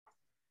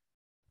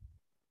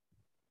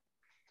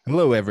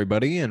Hello,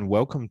 everybody, and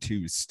welcome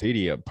to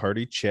Stadia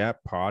Party Chat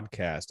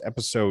Podcast,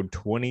 episode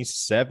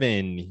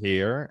 27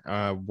 here.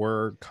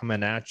 We're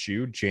coming at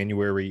you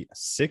January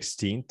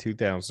 16th,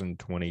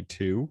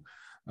 2022.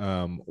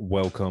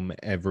 Welcome,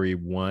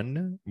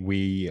 everyone.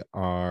 We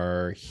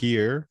are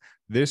here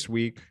this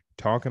week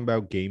talking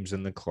about games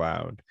in the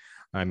cloud.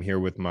 I'm here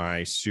with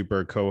my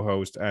super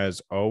co-host,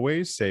 as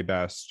always,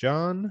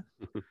 Sebastian.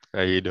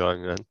 How you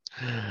doing, man?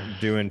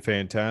 Doing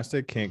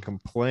fantastic. Can't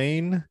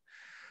complain.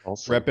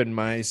 Awesome. Repping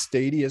my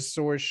Stadia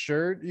source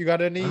shirt. You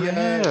got any Oh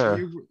yeah,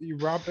 you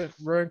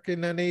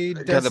rocking any I got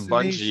a Destiny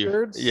Bungie.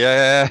 shirts?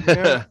 Yeah,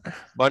 Yeah.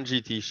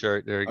 Bungie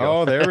T-shirt. There you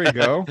go. Oh, there we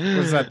go.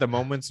 Was that the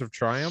Moments of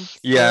Triumph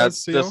Yeah,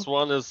 this seal?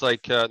 one is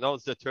like no,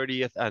 it's the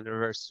 30th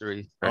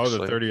anniversary Oh,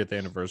 the actually. 30th Yeah,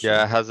 anniversary.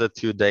 it has the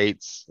two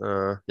dates.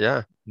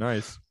 Yeah,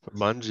 Nice.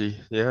 Bungie.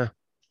 Yeah,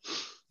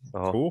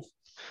 so Cool.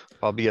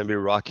 probably gonna be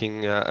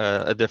rocking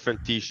a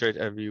different T-shirt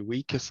every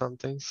week or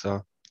something.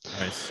 So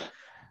Nice.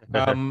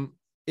 Um,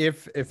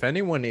 if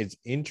anyone is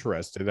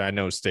interested, I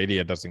know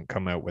Stadia doesn't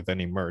come out with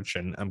any merch,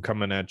 and I'm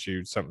coming at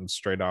you something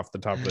straight off the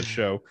top of the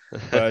show.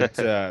 But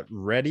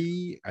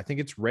I think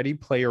it's Ready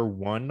Player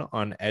One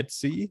on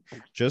Etsy,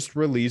 just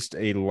released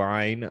a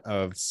line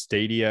of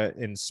Stadia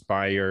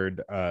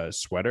inspired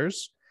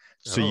sweaters.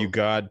 So Oh, you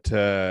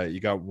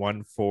got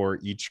one for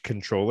each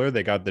controller.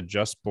 They got the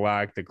Just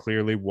Black, the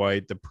Clearly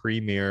White, the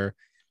Premier,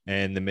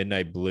 and the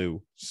Midnight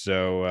Blue.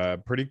 So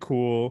pretty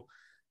cool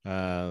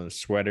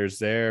sweaters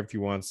there. If you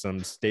want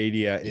some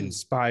Stadia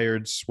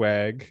inspired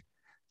swag,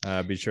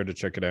 be sure to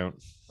check it out.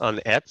 on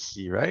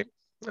Etsy, right?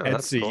 Oh,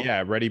 that's Etsy, cool.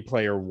 yeah, Ready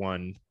Player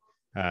One.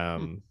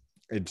 Hmm.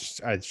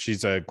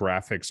 She's a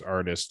graphics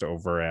artist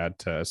over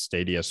at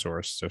Stadia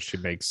Source, so she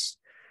makes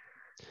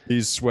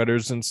these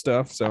sweaters and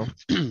stuff. So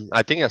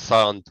I think I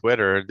saw on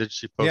Twitter. Did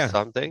she post yeah,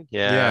 something?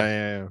 yeah, Yeah,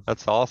 yeah,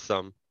 that's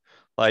awesome.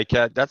 Like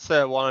that's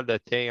one of the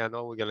thing I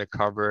know we're gonna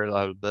cover a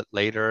little bit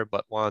later,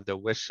 but one of the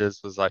wishes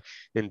was like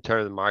in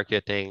terms of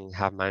marketing,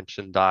 have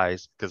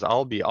merchandise because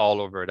I'll be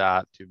all over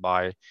that to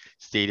buy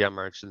Stadia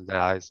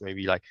merchandise,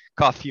 maybe like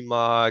coffee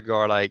mug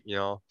or like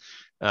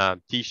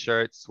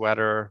t-shirt,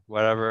 sweater,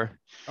 whatever.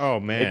 oh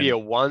Maybe a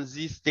man,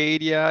 onesie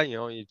Stadia,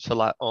 you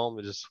chill at home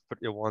and just put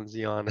your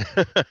onesie on.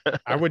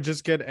 I would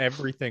just get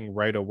everything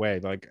right away.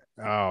 Like,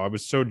 oh, I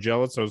was so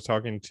jealous. I was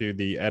talking to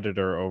the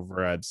editor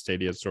over at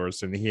Stadia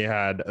Source, and he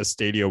had a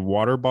Stadia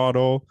water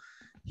bottle.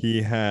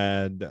 He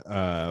had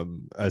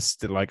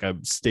like a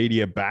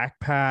Stadia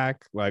backpack,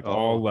 like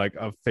all Oh, like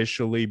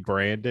officially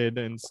branded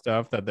and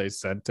stuff that they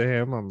sent to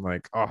him. I'm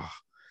like, oh,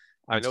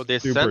 I I'm know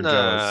super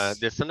jealous.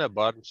 they sent a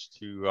bunch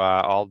to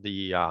all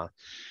the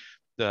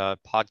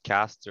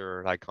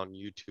podcaster like on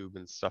YouTube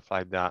and stuff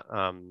like that.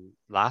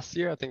 Last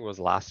year, I think it was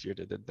last year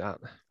they did that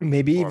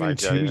Maybe for even like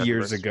two the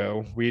years anniversary.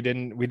 ago, we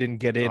didn't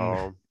get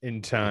Oh,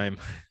 in mm, time.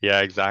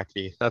 yeah,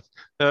 exactly. That's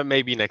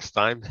maybe next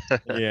time.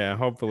 Yeah,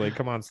 hopefully.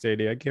 Come on,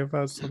 Stadia, give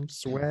us some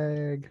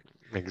swag.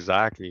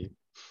 Exactly.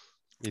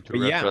 Need to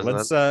But yeah,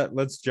 represent.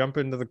 let's jump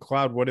into the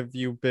cloud. What have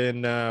you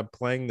been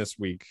playing this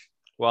week?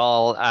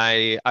 Well,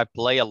 I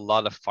play a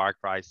lot of Far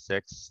Cry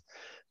 6.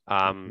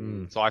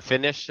 Mm. So I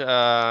finished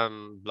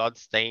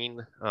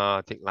Bloodstain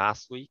I think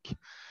last week.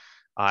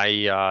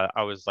 I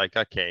was like,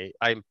 okay,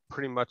 I'm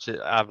pretty much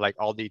have like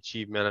all the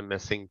achievement. I'm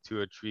missing two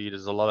or three.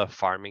 There's a lot of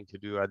farming to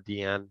do at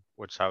the end,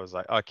 which I was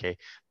like, okay,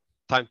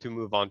 time to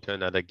move on to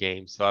another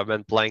game. So I've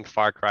been playing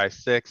Far Cry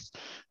 6.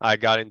 I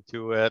got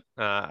into it.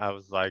 I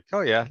was like,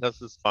 oh yeah,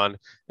 this is fun.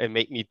 It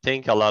made me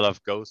think a lot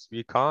of Ghost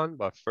Recon,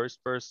 but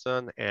first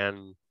person,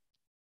 and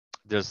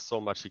there's so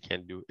much you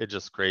can do. It's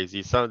just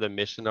crazy. Some of the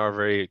missions are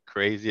very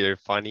crazy. They're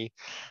funny.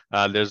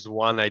 There's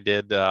one I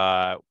did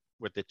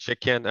with the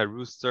chicken, a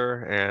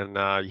rooster, and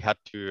you had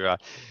to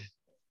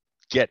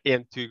get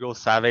in to go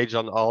savage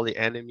on all the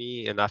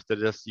enemy. And after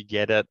this, you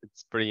get it.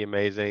 It's pretty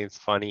amazing. It's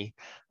funny.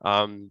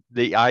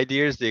 The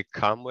ideas they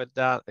come with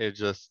that, it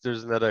just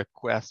there's another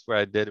quest where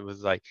I did. It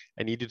was like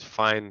I needed to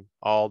find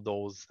all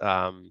those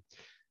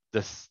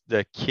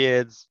the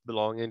kids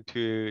belonging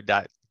to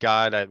that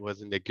guy that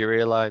was in the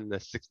guerrilla in the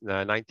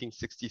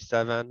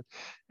 1967,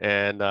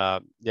 and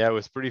yeah, it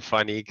was pretty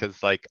funny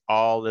because like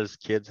all his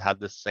kids had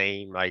the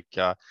same like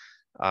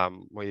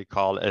what do you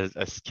call it,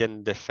 a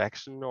skin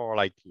defection or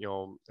like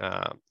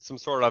some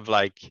sort of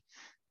like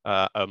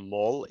a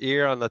mole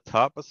ear on the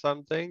top or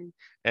something,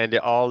 and they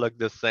all look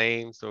the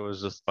same. So it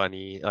was just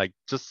funny. Like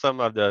just some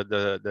of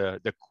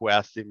the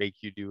quests they make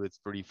you do, it's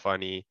pretty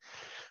funny.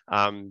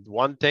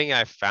 One thing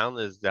I found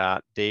is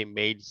that they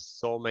made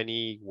so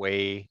many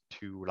way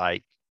to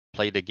like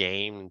play the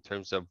game in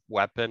terms of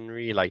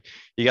weaponry. Like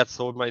you got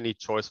so many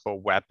choice for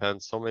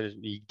weapons, so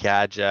many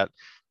gadget.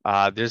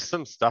 There's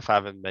some stuff I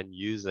haven't been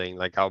using.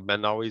 Like I've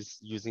been always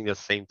using the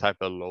same type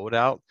of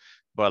loadout,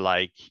 but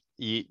like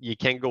you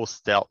can go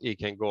stealth, you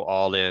can go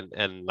all in,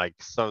 and like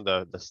some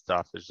of the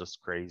stuff is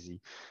just crazy.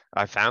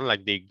 I found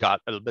like they got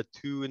a little bit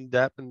too in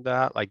depth in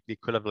that. Like they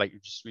could have like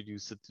just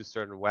reduced it to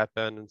certain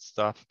weapon and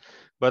stuff,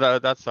 but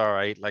that's all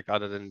right. Like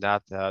other than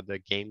that,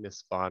 the game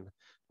is fun.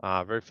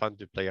 Very fun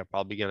to play. I'm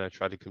probably gonna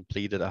try to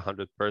complete it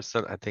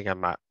 100%. I think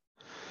I'm at.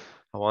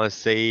 I want to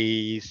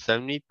say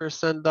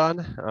 70%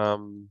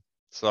 done.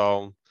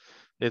 So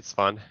it's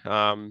fun.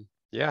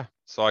 Yeah.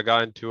 So I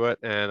got into it,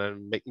 and it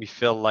make me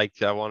feel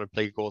like I want to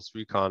play Ghost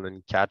Recon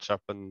and catch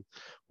up on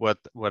what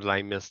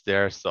I missed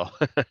there. So,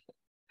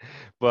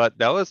 but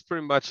that was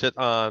pretty much it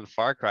on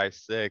Far Cry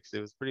 6. It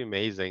was pretty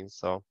amazing.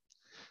 So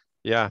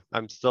yeah,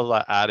 I'm still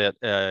at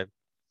it.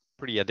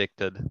 Pretty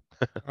addicted.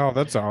 Oh,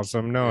 that's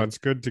awesome. No, Yeah. it's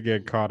good to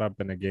get caught up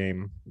in a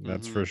game.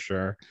 That's Mm-hmm. for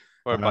sure.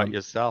 What about Um,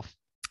 yourself?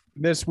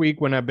 this week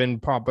when I've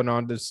been popping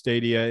onto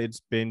Stadia, it's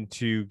been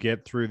to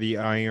get through the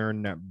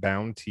Iron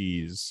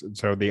bounties.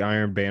 So the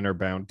Iron Banner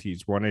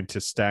bounties, wanted to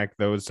stack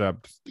those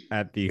up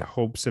at the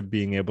hopes of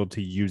being able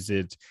to use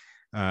it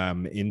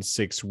in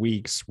 6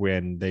 weeks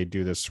when they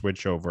do the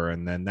switch over.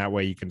 And then that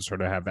way you can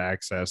sort of have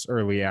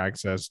early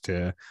access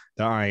to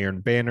the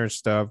Iron Banner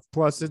stuff.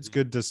 Plus, it's Mhm.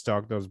 good to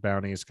stock those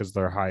bounties because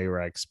they're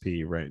higher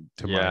XP, right?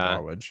 To my Yeah.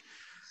 knowledge.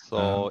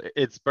 So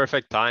it's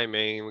perfect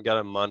timing. We got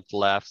a month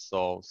left,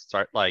 so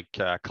start like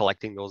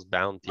collecting those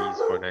bounties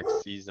for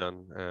next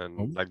season, and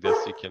Oh, like this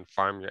you can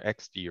farm your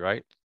XP,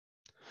 right?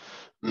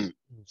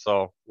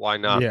 So why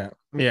not? yeah,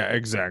 yeah,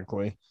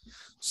 exactly.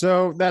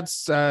 So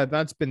that's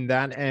been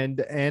that,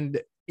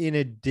 and in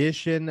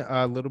addition,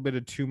 a little bit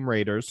of Tomb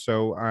Raider.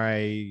 So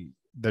I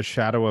the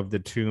Shadow of the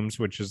Tombs,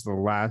 which is the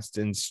last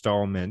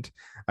installment.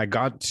 I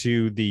got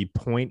to the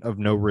point of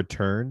no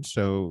return.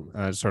 So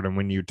sort of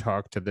when you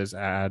talk to this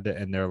ad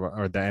and they're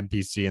or the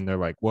NPC and they're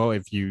like, well,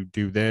 if you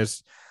do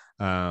this,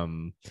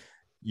 um,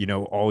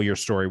 all your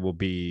story will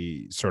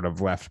be sort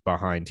of left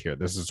behind here.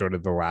 This is sort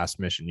of the last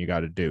mission you got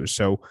to do.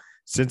 So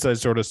since I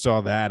sort of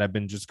saw that, I've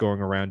been just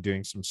going around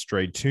doing some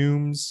stray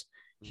tombs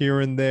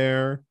here and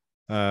there.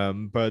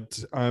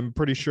 But I'm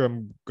pretty sure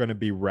I'm going to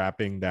be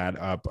wrapping that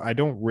up. I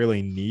don't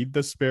really need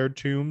the spare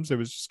tombs. It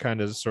was just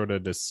kind of sort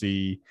of to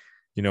see,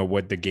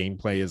 what the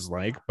gameplay is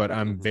like. But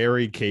I'm Mhm.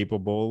 very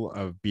capable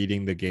of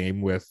beating the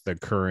game with the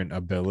current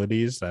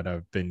abilities that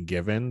I've been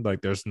given.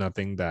 Like, there's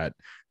nothing that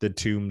the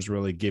tombs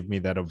really give me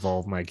that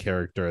evolve my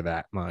character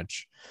that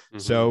much.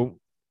 Mhm. So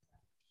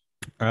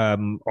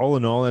all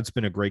in all, it's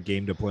been a great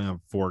game to play on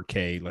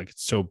 4K. Like,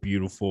 it's so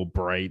beautiful,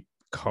 bright,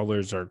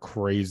 colors are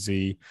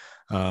crazy.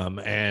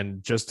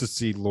 And just to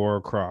see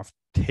Laura Croft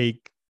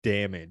take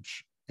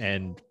damage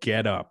and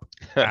get up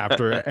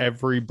after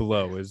every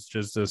blow is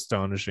just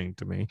astonishing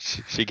to me.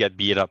 She get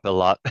beat up a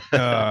lot.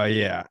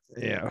 Yeah,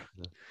 yeah.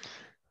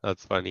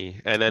 That's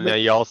funny. And then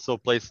But you also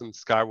play some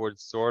Skyward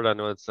Sword. I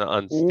know it's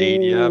on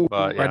Stadia, oh,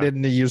 but I yeah.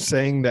 didn't know you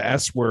saying the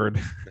S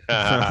word.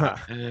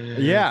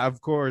 Yeah,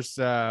 of course.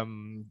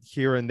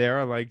 Here and there,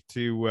 I like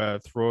to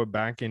throw it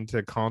back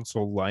into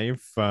console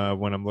life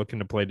when I'm looking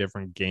to play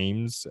different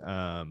games.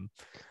 I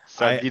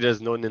Sadly,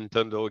 there's no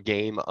Nintendo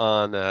game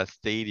on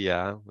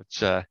Stadia,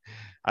 which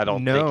I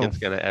don't think no, it's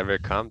gonna ever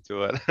come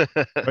to it.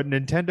 but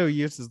Nintendo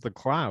uses the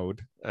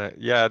cloud.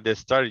 Yeah, they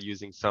started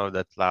using some of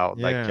that cloud,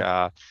 like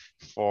Yeah,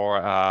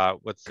 for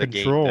what's the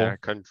game there?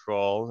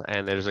 Control. Control,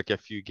 and there's like a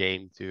few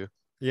games too.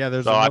 Yeah,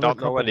 there's So I another don't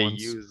know what couple they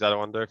ones. use. I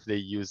wonder if they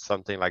use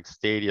something like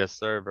Stadia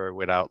server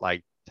without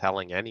like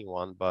telling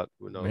anyone, but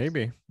who knows?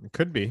 Maybe it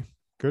could be,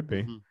 could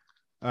be.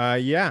 Hmm.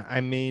 Yeah,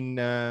 I mean,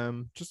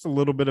 just a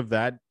little bit of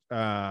that.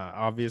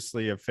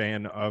 Obviously a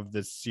fan of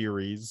the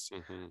series.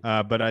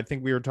 Hmm. But I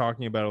think we were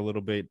talking about a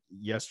little bit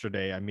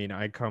yesterday. I mean,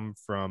 I come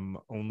from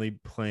only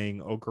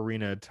playing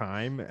Ocarina of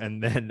Time,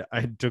 and then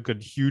I took a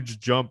huge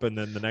jump, and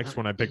then the next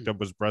one I picked up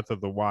was Breath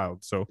of the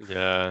Wild. So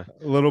Yeah,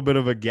 a little bit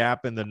of a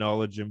gap in the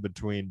knowledge in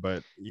between,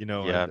 but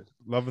yeah.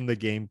 loving the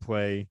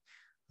gameplay.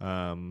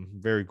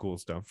 Very cool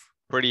stuff.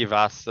 Pretty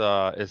vast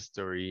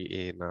history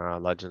in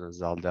Legend of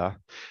Zelda.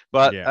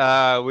 But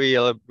Yeah. we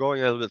are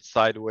going a little bit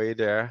sideway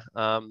there.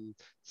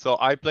 So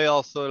I play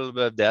also a little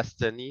bit of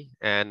Destiny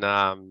and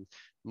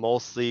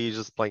mostly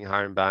just playing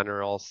Iron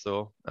Banner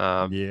also.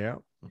 Yeah.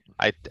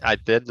 I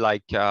did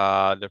like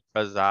the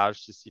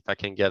Presage to see if I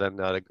can get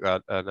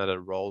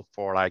another role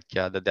for like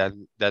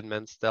the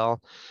Deadman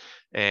still.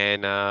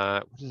 And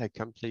what did I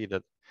complete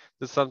it?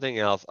 There's something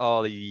else.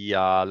 Oh, the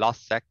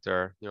Lost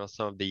Sector,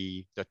 some of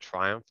the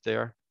Triumph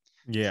there.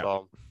 Yeah.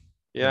 So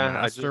The yeah,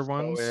 I master just go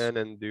ones. in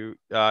and do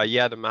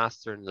yeah, the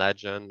Master and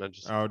Legend. I'm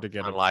just Oh, to get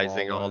it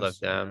finalizing all of flawless.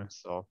 Yeah. them.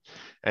 So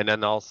and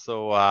then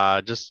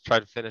also just try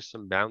to finish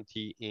some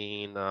bounty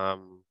in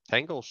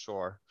Tangle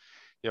Shore.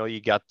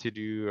 You got to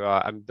do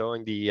I'm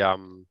doing the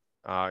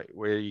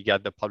where you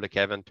get the public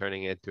event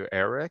turning into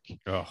Eric. You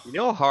Oh,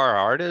 know how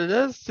hard it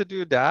is to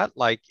do that,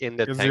 like in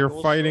the because you're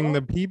Tangle fighting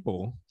the Shore?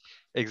 people.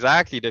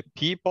 Exactly. The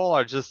people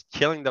are just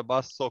killing the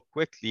bus so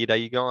quickly that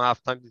you don't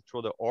have time to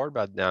throw the orb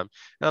at them.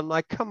 And I'm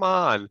like, come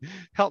on,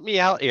 help me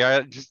out here.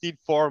 I just need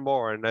four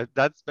more. And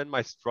that's been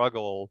my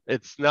struggle.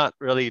 It's not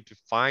really to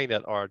find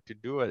it or to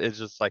do it. It's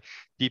just like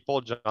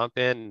people jump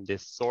in and they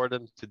sort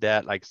them to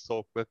death like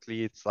so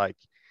quickly. It's like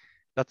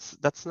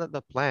that's not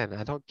the plan.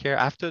 I don't care.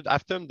 After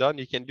I'm done,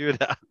 you can do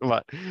that.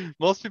 But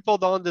most people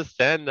don't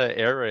understand the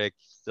Eric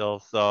still,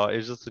 so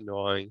it's just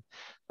annoying.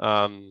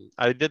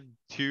 I did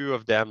two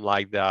of them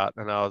like that,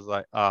 and I was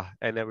like,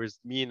 and there was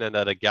me and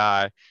another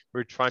guy.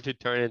 We are trying to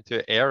turn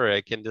into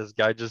Eric, and this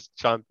guy just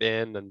jump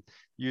in and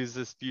use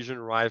his fusion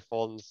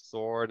rifle and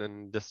sword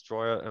and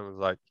destroy it, and was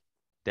like,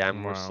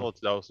 damn, we're Wow. so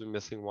close. We're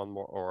missing one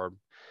more orb.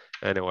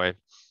 Anyway,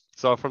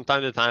 so from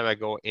time to time, I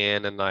go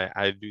in and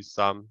I do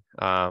some,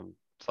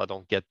 so I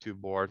don't get too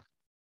bored.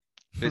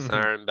 This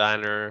Iron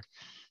Banner.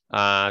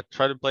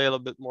 Try to play a little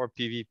bit more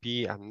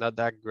PvP. I'm not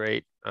that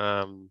great.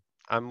 I'm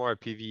more a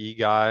PvE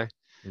guy.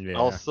 Yeah.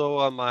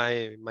 Also,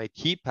 my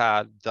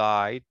keypad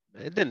died.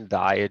 It didn't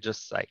die. It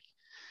just like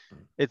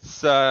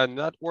it's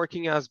not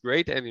working as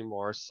great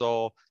anymore.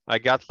 So I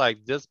got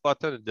like this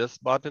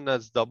button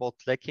that's double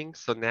clicking.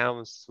 So now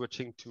I'm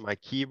switching to my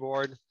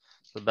keyboard.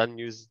 So then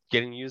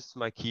getting used to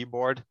my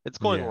keyboard. It's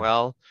going Yeah.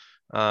 well.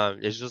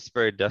 It's just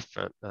very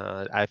different.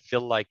 I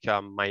feel like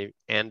my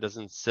hand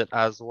doesn't sit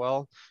as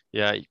well.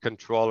 Yeah,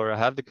 controller. I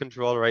have the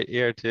controller right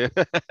here too.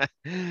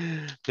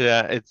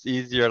 Yeah, it's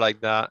easier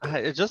like that.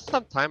 It's just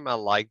sometimes I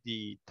like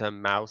the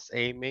mouse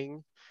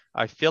aiming.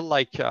 I feel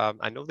like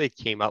I know they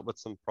came up with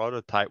some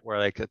prototype where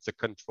like it's a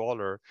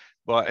controller,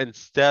 but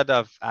instead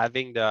of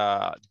having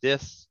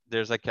this,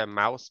 there's like a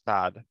mouse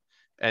pad,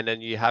 and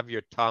then you have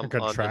your thumb Like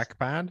a on this.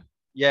 trackpad?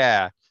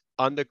 Yeah,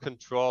 on the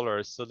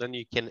controller, so then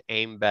you can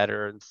aim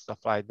better and stuff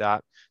like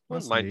that.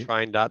 Wouldn't That's mind neat.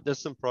 trying that. There's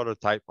some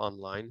prototype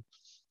online.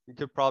 You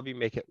could probably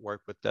make it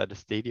work with the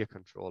Stadia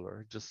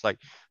controller. Just like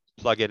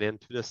plug it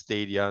into the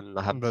Stadia and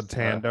have The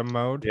tandem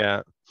mode.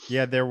 yeah.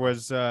 Yeah, there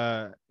was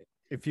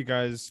if you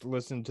guys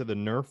listen to the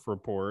Nerf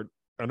report,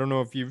 I don't know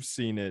if you've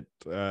seen it,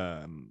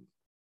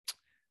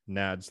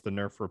 Nads, the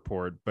Nerf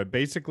report, but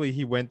basically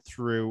he went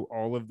through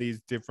all of these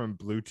different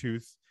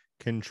Bluetooth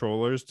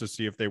controllers to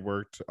see if they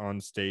worked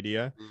on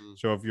Stadia. Mm.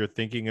 So if you're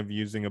thinking of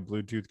using a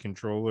Bluetooth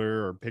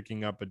controller or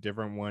picking up a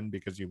different one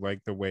because you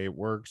like the way it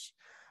works,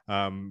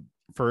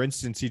 for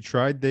instance, he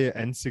tried the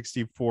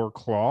N64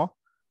 Claw.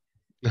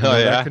 You Oh know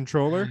that yeah,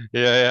 controller?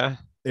 yeah, yeah.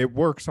 It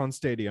works on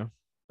Stadia.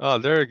 Oh,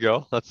 there you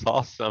go. That's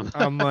awesome.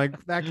 I'm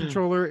like, that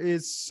controller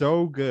is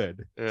so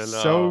good. And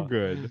So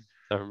good.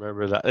 I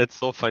remember that. It's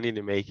so funny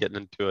to make it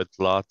into a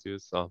law too,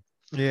 so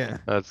Yeah.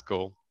 that's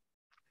cool.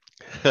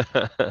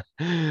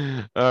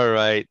 All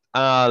right.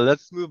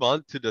 Let's move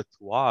on to the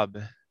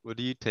TWAB. What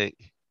do you think?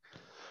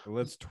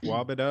 Let's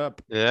twab it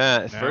up.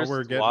 Yeah, Now first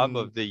we're TWAB getting,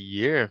 of the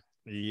year.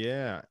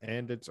 yeah,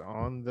 and it's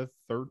on the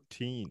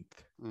 13th.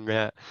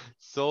 Yeah.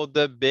 So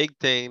the big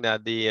thing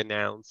that they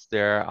announced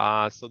there,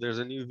 so there's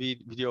a new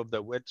video of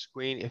the Witch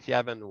Queen. If you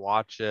haven't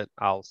watched it,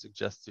 I'll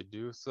suggest to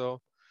do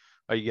so.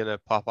 Are you gonna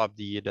pop up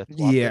the TWAB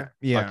Yeah, there?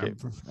 yeah. Okay,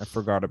 I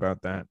forgot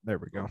about that. There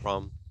we no go.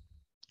 problem.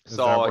 Is that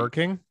So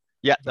working?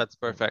 yeah, that's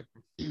perfect.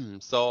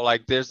 So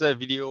like there's a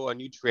video, a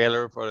new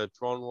trailer for the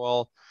Throne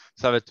Wall,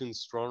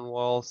 Sabaton's Throne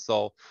Wall.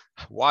 So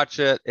watch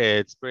it.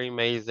 It's pretty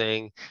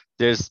amazing.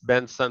 There's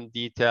been some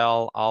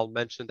detail. I'll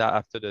mention that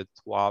after the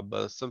TWAB.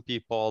 But some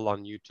people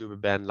on YouTube have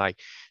been like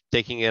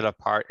taking it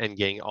apart and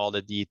getting all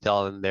the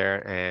detail in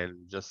there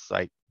and just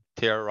like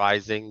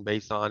theorizing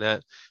based on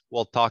it.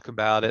 We'll talk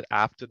about it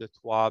after the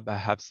TWAB. I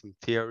have some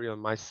theory on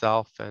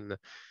myself, and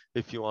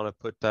if you want to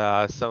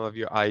put some of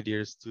your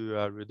ideas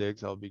to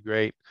Rudigs, that'll be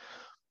great.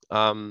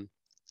 Um,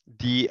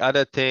 the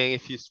other thing,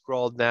 if you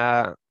scroll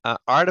down,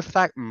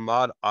 artifact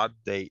mod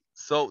update.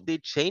 So they're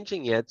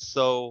changing it.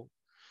 So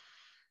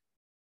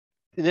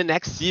in the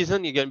next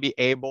season, you're going to be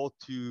able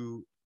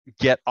to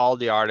get all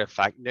the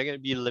artifact. You're going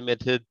to be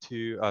limited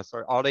to,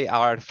 sorry, all the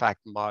artifact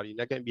mod. You're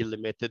not going to be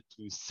limited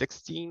to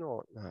 16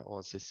 or I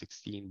won't say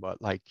 16,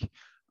 but like,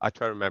 I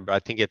try to remember, I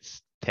think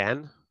it's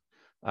 10.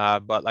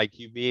 But like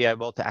you be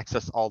able to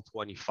access all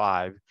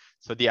 25.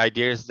 So the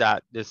idea is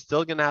that they're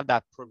still gonna have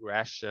that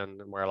progression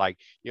where like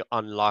you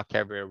unlock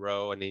every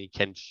row and then you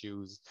can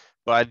choose.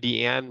 But at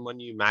the end, when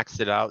you max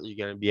it out, you're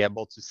gonna be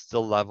able to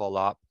still level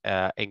up,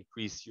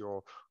 increase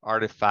your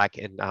artifact,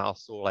 and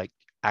also like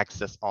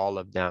access all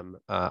of them,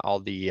 all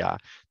the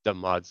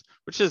mods,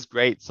 which is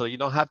great. So you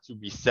don't have to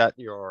reset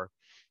your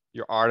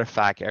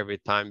artifact every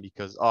time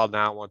because oh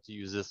now I want to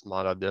use this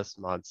mod or this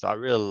mod. So I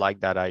really like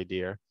that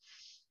idea.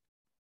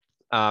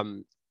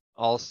 Um,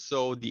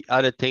 Also, the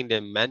other thing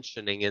they're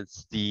mentioning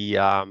is the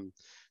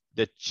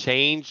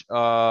change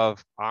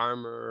of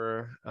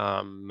armor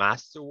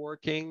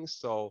masterworking.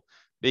 So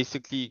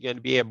basically, you're going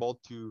to be able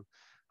to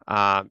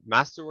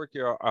masterwork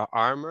your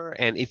armor,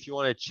 and if you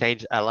want to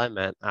change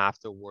element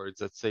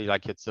afterwards, let's say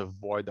like it's a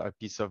void, a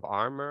piece of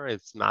armor,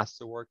 it's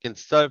masterwork.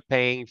 Instead of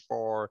paying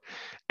for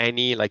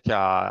any like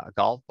a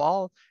golf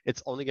ball,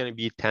 it's only going to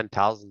be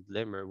 10,000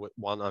 limmer with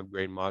one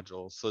upgrade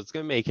module. So it's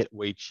going to make it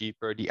way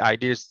cheaper. The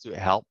idea is to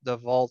help the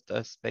vault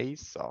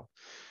space. So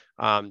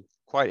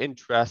quite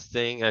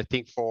interesting. I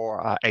think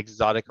for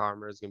exotic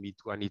armor is going to be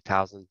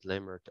 20,000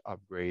 limmer to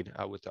upgrade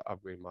with the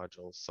upgrade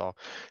module. So,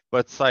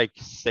 but it's like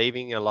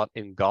saving a lot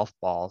in golf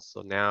balls.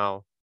 So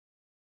now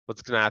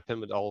what's going to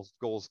happen with all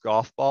those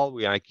golf ball?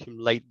 We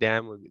accumulate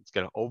them. It's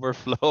going to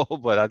overflow,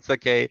 but that's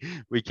okay.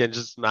 We can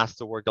just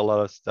masterwork a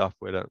lot of stuff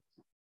with it.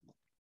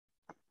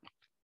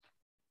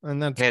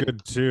 And that's And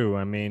good too.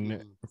 I mean,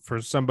 mhm,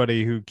 for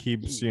somebody who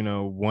keeps,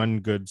 one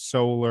good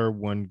solar,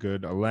 one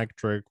good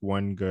electric,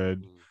 one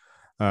good mhm,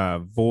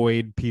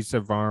 void piece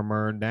of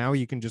armor, now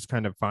you can just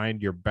kind of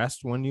find your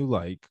best one you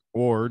like,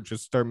 or mhm,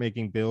 just start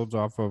making builds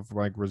off of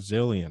like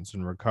resilience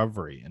and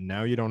recovery. And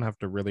now you don't have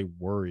to really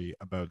worry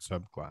about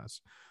subclass.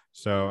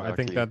 So I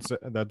think exactly.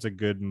 that's a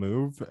good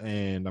move,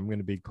 and I'm going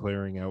to be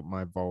clearing out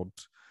my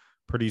vault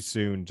pretty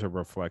soon to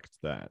reflect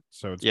that.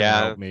 So it's going to Yeah.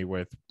 help me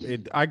with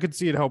it. I could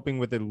see it helping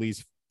with at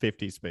least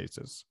 50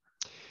 spaces.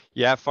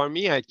 Yeah, for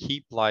me, I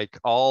keep like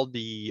all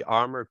the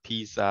armor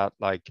piece at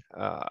like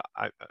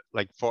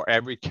like for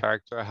every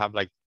character I have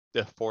like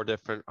the four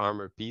different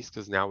armor piece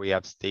because now we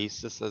have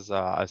stasis as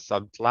a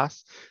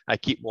subclass. I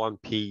keep one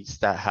piece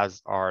that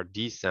has our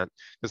decent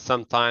because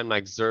sometimes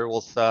like Zer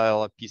will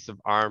sell a piece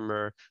of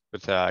armor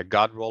with a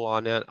god roll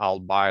on it. I'll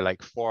buy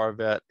like four of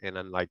it and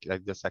then like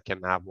this I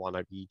can have one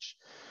of each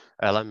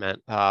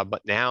element.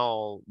 But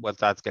now what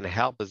that's going to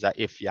help is that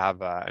if you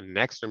have an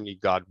extremely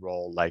god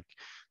roll, like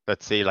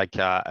let's say like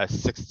a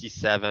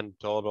 67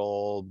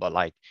 total, but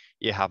like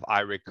you have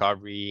eye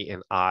recovery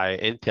and eye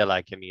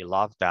intellect and you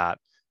love that,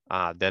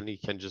 then you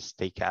can just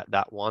take at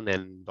that one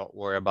and don't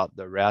worry about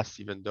the rest,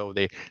 even though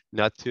they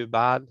not too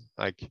bad.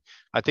 Like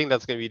I think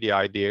that's gonna be the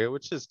idea,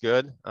 which is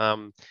good.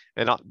 And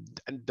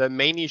the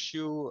main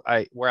issue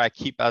where I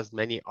keep as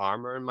many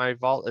armor in my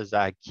vault is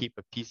that I keep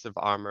a piece of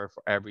armor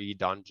for every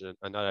dungeon,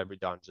 not every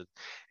dungeon,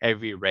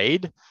 every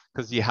raid,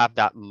 because you have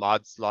that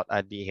mod slot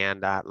at the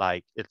end that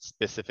like it's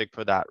specific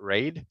for that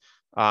raid.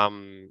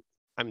 Um,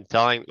 I'm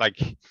telling like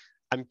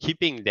I'm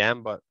keeping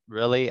them, but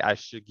really I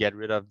should get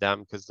rid of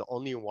them because the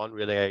only one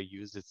really I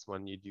use is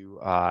when you do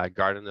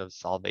Garden of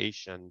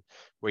Salvation,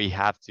 where you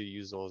have to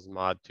use those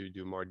mod to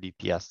do more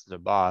DPS to the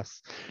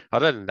boss.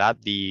 Other than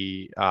that,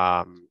 the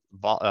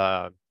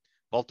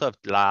Vault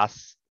of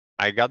Glass,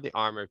 I got the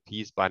armor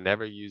piece, but I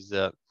never use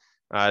it.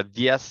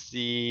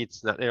 DSC,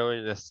 it's not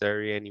really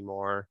necessary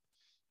anymore.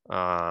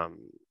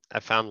 Um, I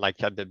found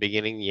like at the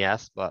beginning,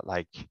 yes, but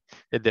like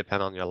it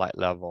depends on your light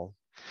level.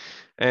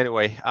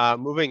 Anyway,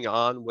 moving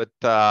on with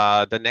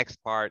the next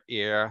part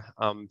here.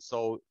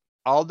 So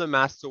all the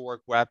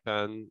masterwork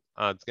weapon,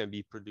 it's gonna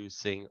be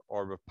producing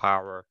orb of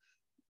power.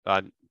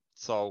 Uh,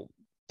 so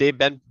they've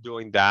been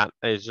doing that.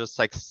 It's just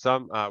like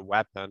some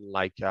weapon,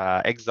 like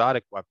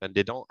exotic weapon,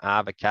 they don't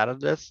have a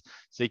catalyst,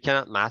 so you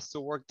cannot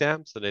masterwork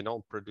them, so they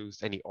don't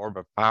produce any orb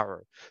of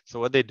power. So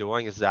what they're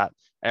doing is that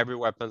every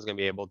weapon is gonna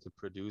be able to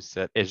produce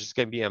it. It's just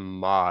gonna be a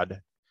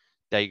mod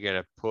that you're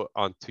gonna put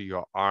onto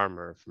your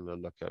armor from the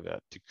look of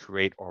it to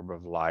create orb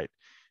of light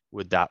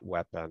with that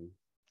weapon.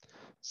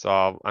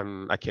 So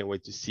I can't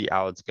wait to see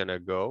how it's gonna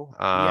go.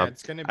 Yeah,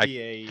 it's going to I be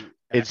a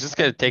it's just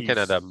gonna take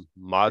another headpiece.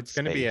 mod It's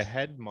going to be a space.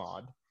 head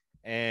mod,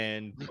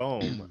 and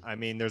boom. I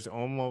mean, there's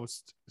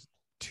almost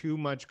too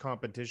much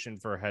competition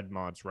for head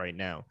mods right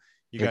now.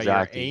 You got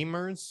your Exactly.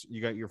 aimers,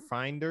 you got your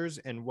finders,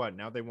 and what?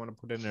 Now they want to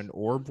put in an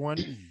orb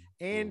one,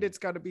 and Mm, it's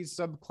got to be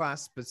subclass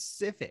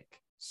specific.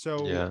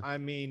 So, yeah. I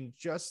mean,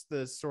 just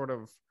the sort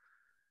of,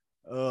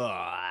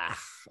 ugh,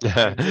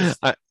 I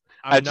just, I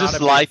I I'm not just a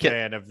big like it.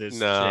 fan of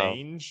this No,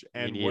 change.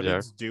 me And what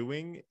neither. it's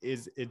doing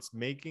is it's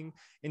making,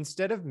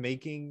 instead of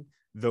making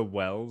the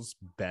wells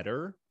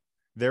better,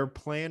 their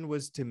plan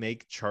was to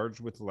make Charge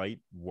with Light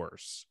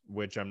worse,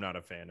 which I'm not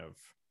a fan of.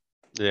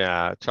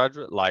 Yeah, charge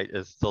with light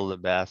is still the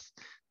best.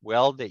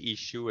 Well, the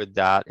issue with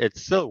that,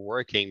 it's still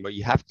working, but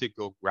you have to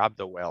go grab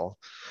the well.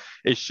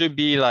 It should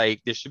be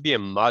like there should be a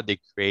mod they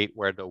create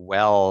where the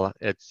well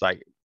it's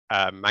like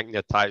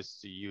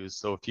magnetized to you.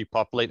 So if you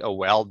populate a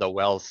well, the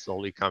well's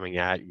slowly coming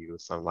at you,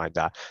 something like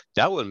that.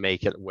 That would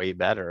make it way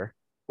better.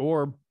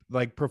 Or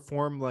like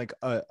perform like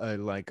a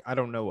like, I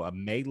don't know, a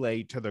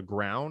melee to the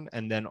ground,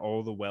 and then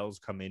all the wells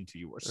come into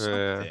you or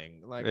Yeah,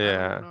 something. Like, I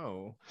don't yeah.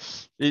 know.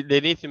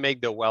 They need to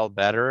make the well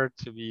better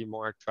to be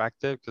more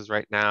attractive because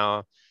right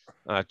now,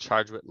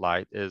 charge with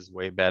light is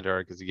way better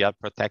because you got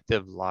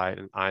protective light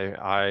and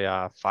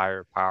I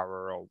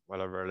firepower or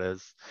whatever it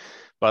is.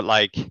 But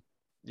like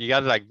you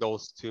got like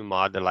those two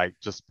mod are like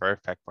just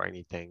perfect for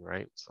anything,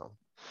 right? So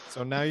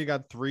So now you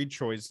got three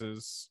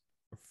choices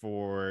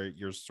for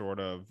your sort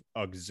of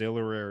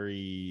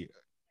auxiliary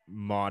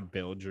mod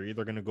build. You're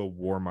either going to go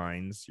War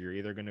Mines, you're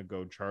either going to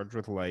go Charge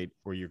with Light,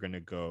 or you're going to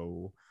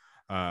go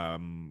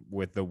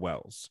with the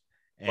Wells.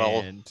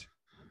 well, And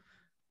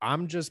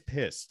I'm just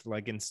pissed.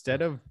 Like,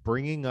 instead of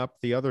bringing up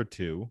the other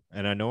two,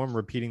 and I know I'm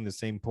repeating the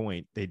same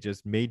point, they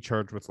just made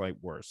Charge with Light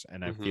worse.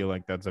 And I mhm, feel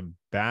like that's a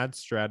bad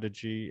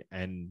strategy.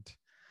 And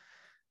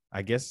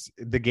I guess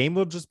the game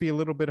will just be a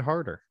little bit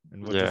harder,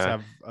 and we'll just yeah.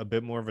 have a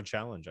bit more of a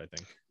challenge, I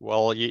think.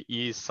 Well,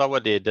 you saw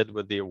what they did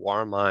with the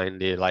Warmind.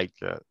 They like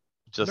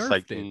just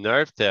like Nerfed it.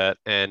 nerfed it,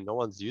 and no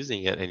one's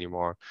using it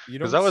anymore. You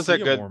Because don't that was a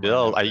see a good Warmind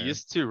build. out I there.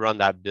 used to run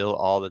that build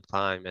all the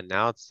time, and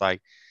now it's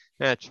like,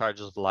 yeah,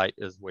 Charges Light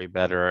is way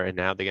better. And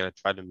now they're gonna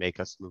try to make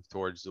us move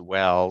towards the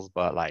wells,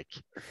 but like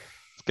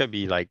it's gonna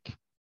be like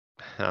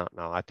I don't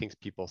know. I think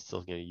people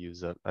still gonna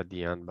use it at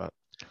the end, but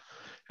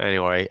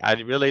Anyway, I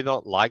really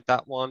don't like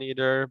that one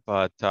either,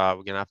 but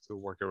we're gonna have to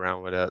work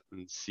around with it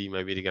and see.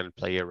 Maybe they're gonna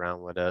play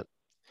around with it.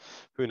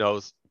 Who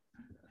knows?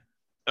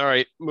 All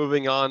right,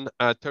 moving on.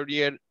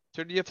 30th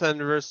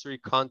anniversary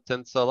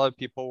content. So a lot of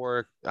people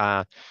were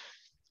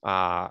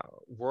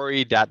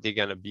worried that they're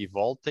gonna be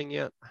vaulting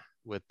it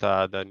with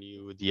the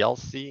new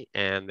DLC,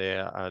 and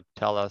they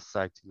tell us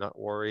like to not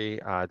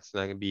worry. It's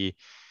not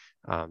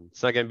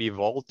gonna be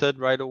vaulted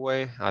right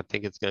away. I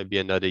think it's gonna be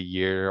another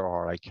year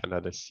or like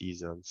another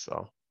season.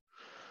 So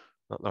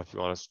I don't know if you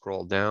want to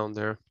scroll down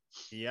there.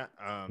 Yeah.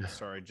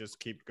 Sorry, just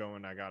keep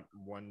going. I got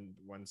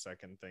one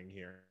second thing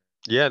here.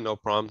 Yeah, no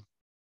problem.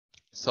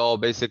 So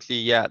basically,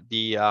 yeah,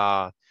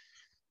 the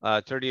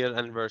 30th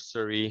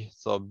anniversary.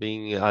 So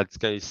being it's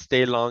gonna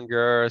stay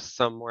longer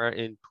somewhere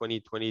in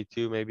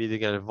 2022. Maybe they're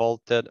gonna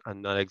vault it.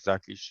 I'm not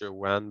exactly sure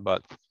when,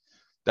 but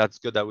that's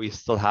good that we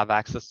still have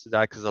access to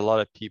that because a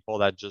lot of people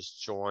that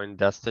just joined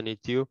Destiny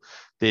 2,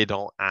 they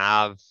don't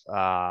have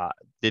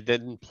they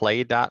didn't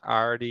play that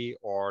already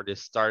or they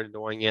started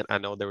doing it. I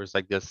know there was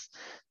like this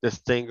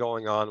thing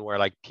going on where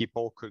like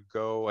people could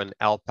go and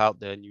help out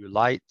the new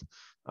light.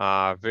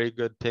 Very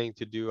good thing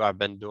to do. I've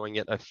been doing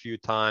it a few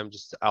times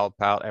just to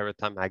help out. Every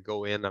time I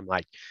go in, I'm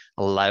like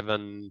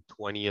 11,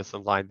 20 or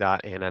something like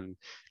that. And then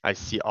I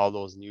see all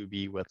those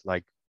newbie with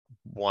like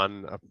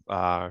one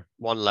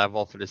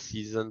level for the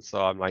season.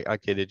 So I'm like,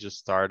 okay, they just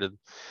started,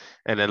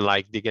 and then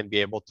like they can be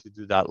able to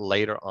do that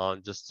later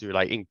on just to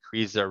like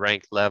increase their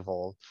rank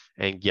level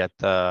and get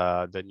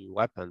the new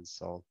weapons.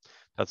 So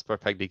that's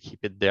perfect. They keep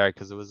it there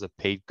because it was a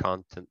paid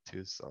content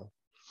too. So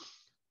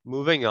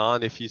moving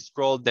on, if you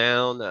scroll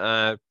down,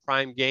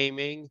 Prime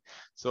Gaming.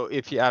 So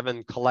if you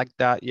haven't collect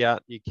that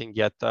yet, you can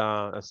get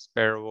a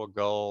Sparrow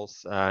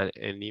Gulls, an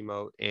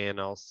emote, and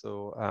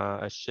also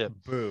a ship.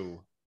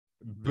 Boo.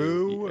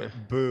 Boo. Boo,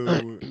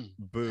 boo,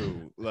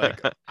 boo.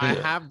 Like I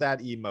have that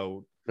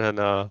emote.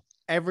 And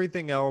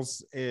Everything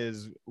else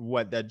is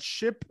what that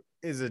ship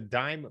is a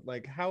dime.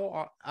 Like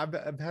how I've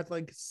had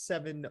like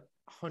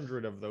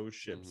 700 of those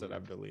ships that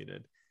I've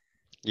deleted.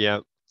 yeah,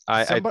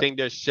 I Somebody think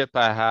the ship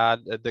I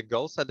had, the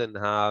ghost I didn't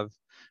have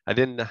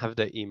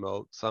the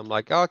emote. So I'm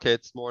like, okay,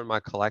 it's more in my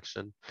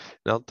collection.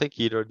 And I don't think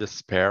either the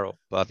Sparrow,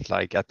 but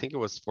like, I think it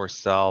was for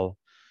sell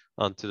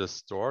onto the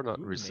store, not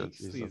who makes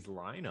recently. So these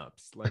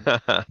lineups? Like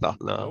I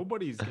don't know.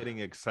 nobody's getting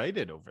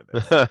excited over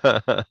this.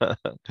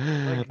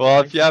 Like Well,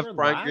 I if you have swear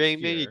Prime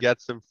Gaming, you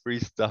get some free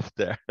stuff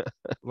there.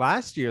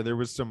 last year there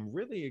was some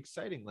really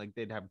exciting, like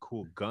they'd have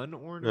cool gun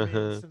Uh-huh.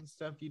 ornaments and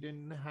stuff you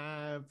didn't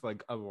have,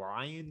 like a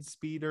lion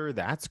speeder.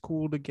 That's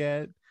cool to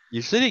get.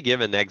 Usually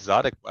give an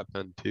exotic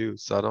weapon too,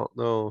 so I don't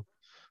know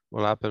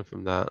what happened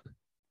from that.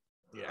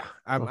 Yeah,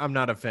 I'm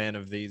not a fan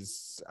of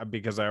these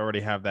because I already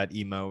have that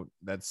emote.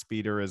 That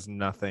speeder is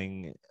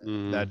nothing.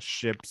 Mm, That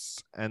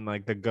ships and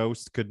like the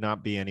ghost could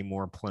not be any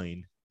more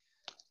plain.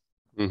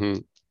 hmm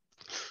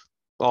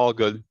All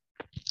good.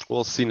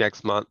 We'll see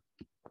next month.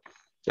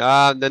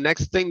 The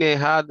next thing they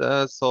had,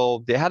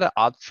 so they had an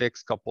odd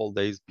fix couple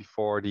days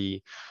before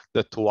the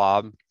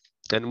TWAB,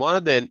 and one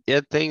of the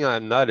thing I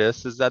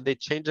noticed is that they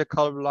changed the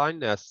color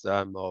blindness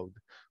mode,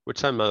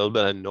 which I'm a little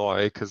bit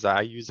annoyed because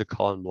I use the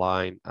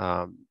colorblind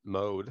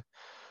mode.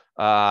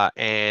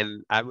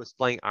 And I was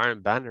playing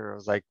Iron Banner. I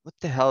was like, what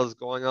the hell is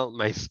going on with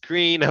my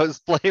screen? I was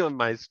playing with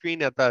my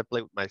screen. I thought I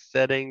played with my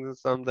settings or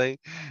something.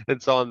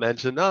 And someone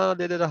mentioned, oh,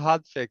 they did a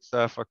hot fix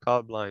for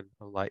colorblind.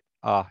 I'm like,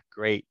 ah,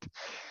 great.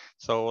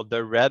 So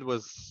the red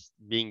was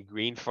being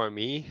green for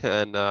me,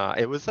 and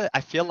it was.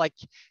 I feel like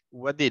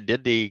what they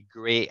did, they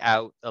gray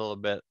out a little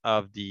bit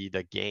of the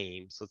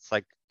game, so it's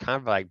like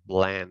kind of like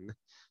bland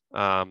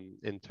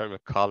in terms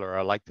of color.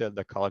 I like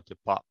the color to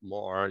pop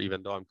more,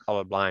 even though I'm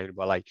colorblind.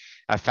 But like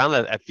I found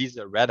that at least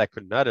the red, I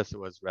could notice it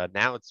was red.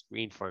 Now it's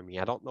green for me.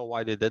 I don't know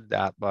why they did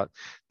that, but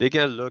they're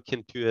gonna look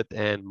into it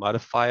and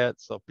modify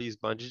it. So please,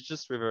 Bungie,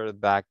 just revert it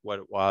back what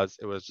it was.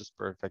 It was just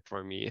perfect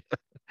for me.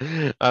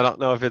 I don't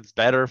know if it's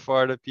better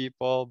for the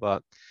people,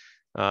 but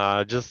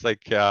just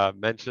like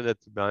mention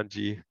it to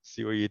Bungie,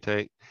 see what you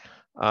think.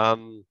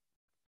 Um,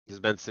 there's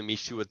been some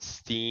issue with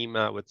Steam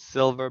with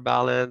silver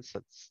balance.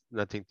 That's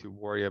nothing to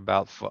worry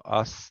about for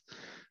us.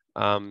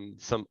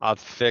 Some odd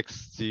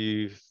fix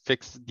to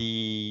fix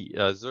the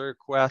Zerg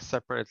quest.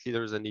 Apparently,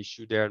 there's an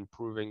issue there in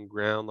Proving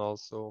Ground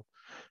also.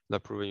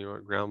 Not Proving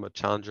Ground, but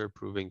Challenger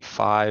Proving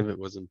 5. It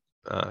wasn't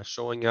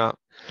showing up.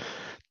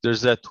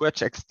 There's a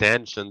Twitch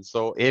extension.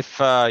 So if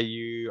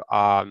you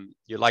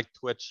like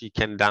Twitch, you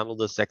can download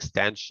this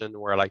extension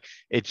where like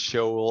it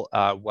show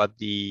what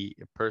the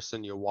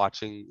person you're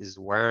watching is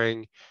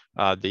wearing,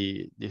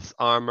 this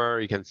armor.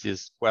 You can see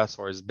his quest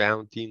or his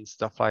bounty and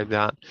stuff like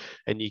that,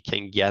 and you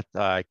can get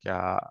like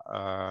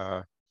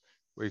what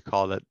do you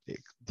call it,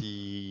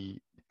 the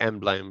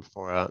emblem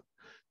for it.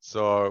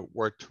 So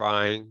we're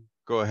trying.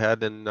 Go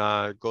ahead and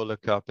go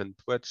look up in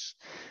Twitch.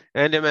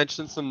 And they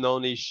mentioned some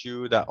known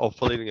issue that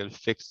hopefully they're gonna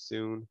fix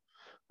soon.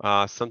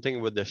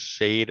 Something with the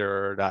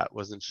shader that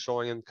wasn't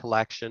showing in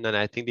collection, and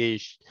I think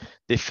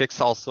they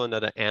fixed also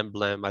another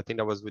emblem. I think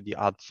that was with the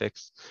odd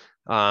fix.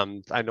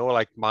 I know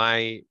like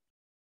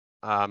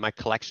my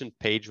collection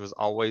page was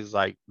always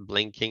like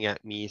blinking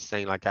at me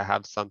saying like I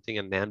have something,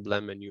 an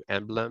emblem, a new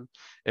emblem.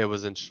 It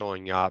wasn't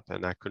showing up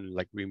and I couldn't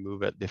like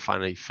remove it. They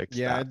finally fixed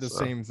Yeah, I that. had the So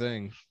same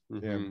thing.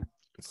 Yeah, hmm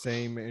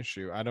same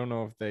issue. I don't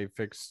know if they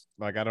fixed,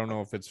 like, I don't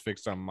know if it's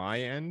fixed on my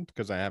end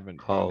because I haven't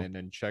gone oh in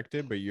and checked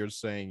it, but you're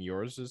saying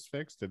yours is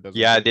fixed. It doesn't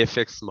yeah, work. they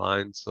fixed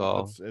mine.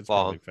 Oh, So it's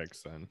well, probably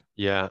fixed then.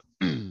 yeah.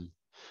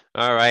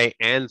 All right,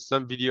 and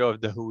some video of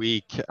the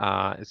week.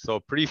 So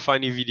pretty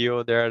funny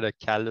video there, the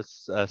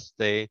Callous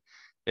Stay.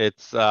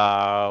 It's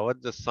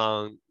what the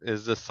song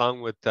is, the song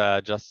with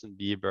Justin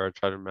Bieber, I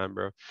try to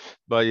remember.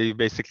 But you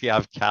basically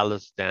have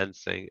Callous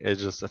dancing.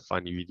 It's just a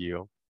funny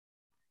video.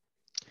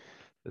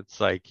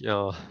 It's like,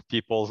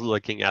 people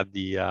looking at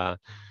the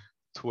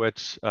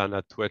Twitch,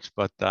 not Twitch,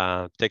 but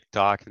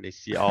TikTok, and they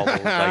see all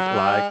those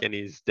like, and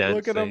he's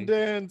Look at them dancing.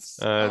 dance.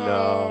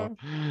 And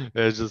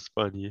it's just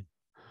funny.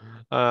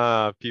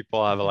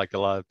 People have like a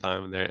lot of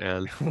time on their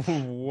hands.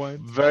 What?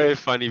 Very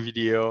funny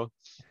video.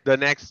 The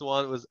next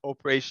one was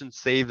Operation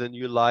Save the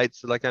New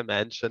Lights. So like I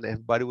mentioned,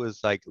 everybody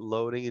was like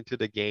loading into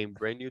the game,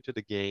 brand new to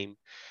the game.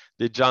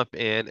 They jump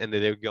in and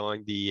they're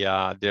going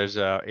there's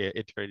a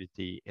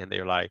eternity, and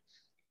they're like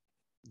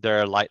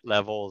their light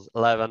levels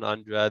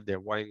 1100. They're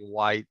wearing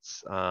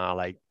whites.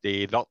 Like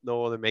they don't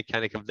know the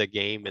mechanic of the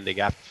game, and they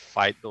have to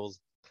fight those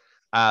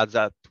ads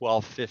at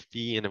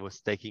 12:50, and it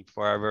was taking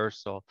forever.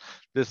 So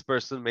this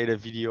person made a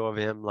video of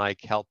him like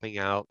helping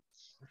out.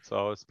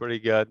 So it's pretty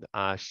good,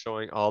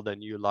 showing all the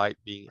new light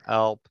being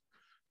help,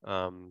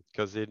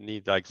 because they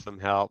need like some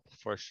help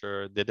for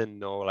sure. They didn't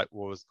know like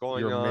what was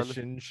Your going on.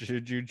 mission,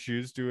 should you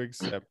choose to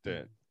accept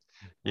it.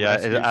 Yeah,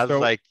 it Rescue. has So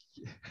like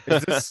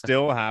is this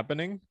still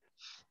happening?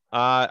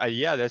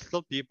 yeah, there's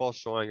still people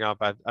showing up.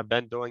 I've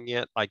been doing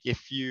it. Like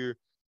if you,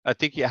 I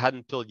think you had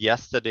until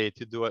yesterday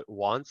to do it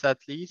once at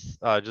least.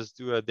 Just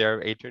do a Dare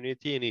of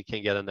Eternity and you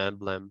can get an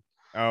emblem.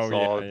 Oh So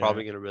yeah, they're yeah.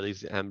 probably gonna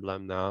release the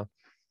emblem now.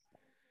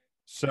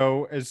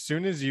 So as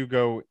soon as you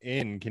go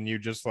in, can you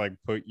just like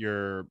put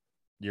your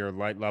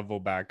light level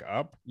back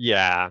up?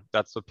 Yeah,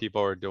 that's what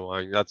people are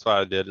doing. That's what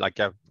I did. Like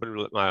I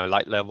put my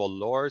light level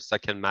lower so I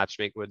can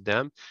matchmake with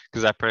them,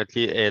 because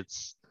apparently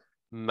it's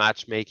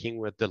matchmaking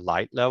with the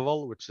light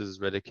level, which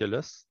is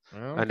ridiculous.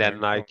 And Okay, then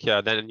cool. like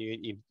then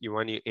you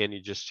when you in, you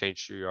just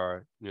change to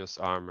your newest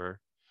armor.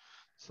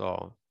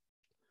 So,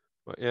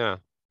 but yeah,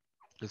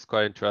 it's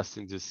quite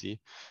interesting to see.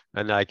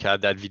 And like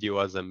that video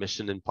was a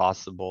Mission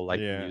Impossible like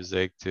Yeah,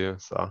 music too.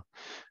 So,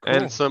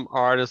 and cool. some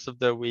artists of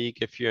the week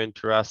if you're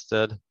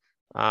interested.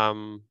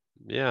 Um,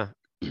 yeah.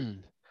 I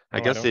Oh, I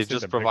guess don't they're see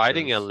the just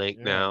providing a pictures. link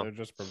Yeah, now. they're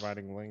just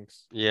providing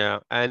links. Yeah,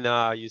 and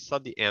you saw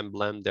the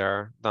emblem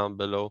there down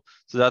below.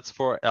 So that's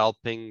for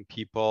helping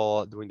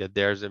people doing the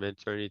Dares of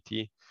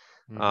Eternity.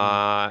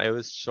 Mm-hmm. It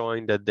was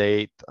showing the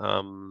date.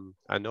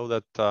 I know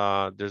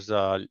that there's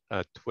a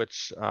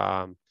Twitch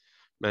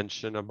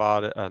mention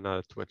about it, not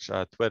a Twitch,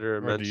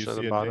 Twitter Oh, do you mention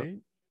see a about it. date?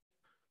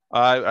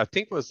 I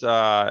think it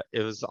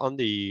was on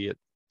the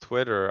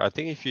Twitter. I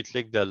think if you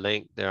click the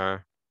link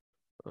there,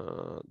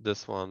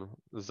 this one,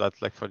 is that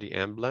like for the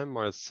emblem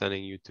or it's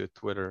sending you to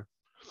Twitter?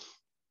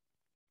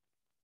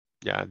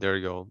 Yeah, there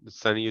you go. It's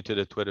sending you to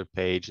the Twitter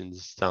page and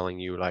just telling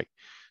you like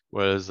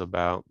what it's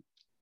about.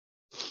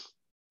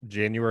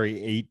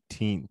 January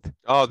 18th.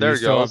 Oh, So there you you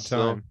still go. have So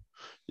time.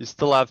 you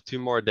still have 2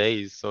 more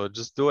days. So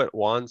just do it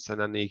once and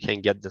then you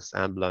can get this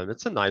emblem.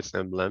 It's a nice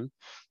emblem.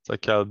 It's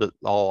like a bit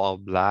all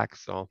black.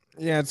 So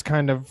Yeah, it's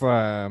kind of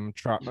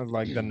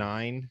like the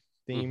nine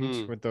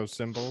themed hmm with those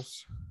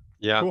symbols.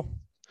 yeah. Cool.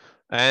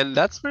 And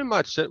that's pretty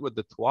much it with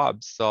the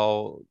TWAB.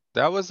 So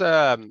that was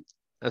a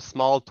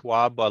small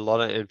TWAB, but a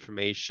lot of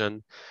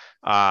information.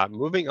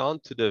 Moving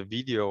on to the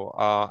video.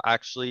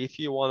 Actually, if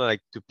you want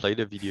like to play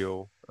the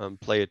video,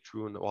 play it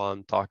through while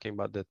I'm talking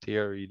about the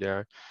theory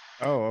there.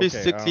 Oh, okay.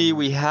 Basically,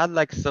 we had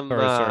like some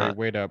Sorry,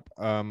 wait up.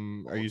 Are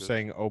all you good.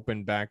 saying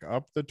open back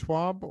up the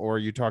TWAB or are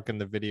you talking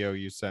the video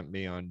you sent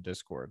me on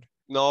Discord?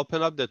 No,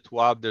 open up the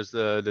TWAB. There's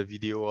the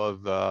video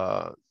of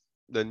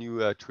the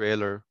new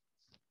trailer,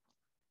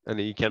 and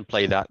you can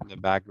play that in the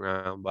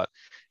background. But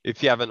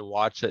if you haven't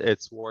watched it,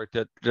 it's worth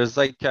it. There's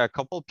like a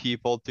couple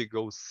people to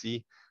go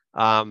see.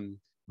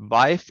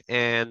 Bife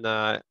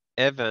and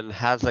Evan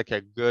has like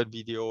a good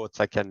video. It's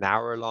like an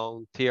hour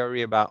long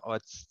theory about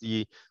what's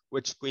the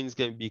which queen's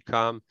gonna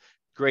become.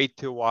 Great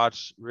to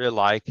watch. Really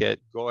like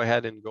it. Go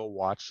ahead and go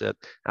watch it.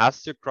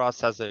 Aster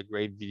Cross has a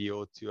great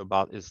video too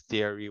about his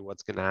theory,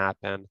 what's gonna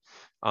happen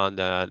on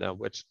the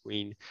witch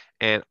queen.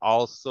 And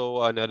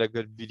also another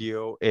good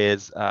video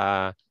is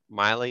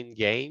Myelin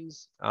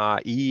Games.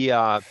 He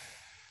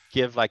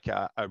give like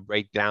a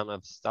breakdown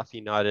of stuff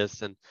he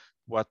noticed and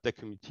what the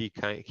community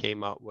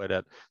came up with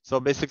it. So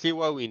basically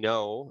what we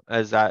know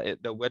is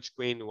that the Witch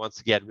Queen wants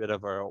to get rid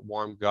of her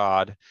warm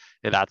god,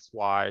 and that's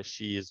why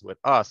she is with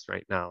us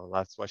right now.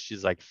 That's why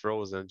she's like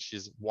frozen.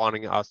 She's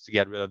wanting us to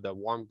get rid of the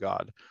warm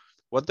god.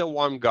 What the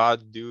warm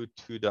god do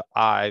to the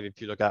eye,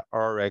 if you look at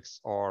Oryx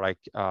or like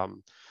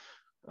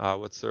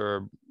what's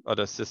her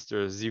other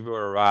sister,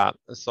 Zivu.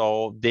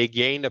 So they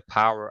gain the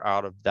power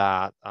out of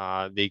that.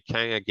 They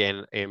kind of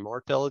gain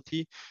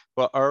immortality.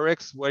 But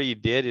Urix, what he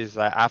did is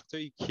that after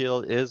he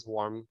killed his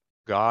warm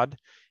god,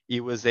 he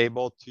was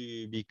able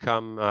to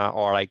become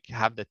or like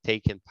have the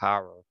taken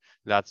power.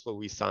 That's what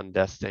we saw in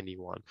Destiny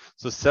 1.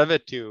 So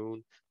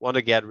Sevatoon want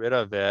to get rid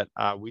of it.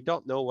 We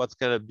don't know what's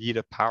going to be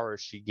the power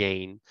she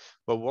gained,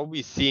 but what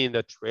we see in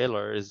the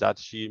trailer is that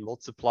she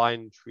multiplied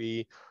in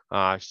tree.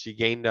 She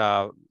gained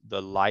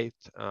the light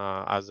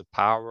as a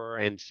power,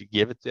 and she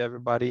gave it to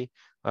everybody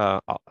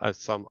as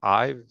some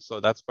eye. So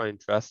that's quite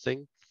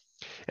interesting.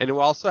 And we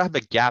also have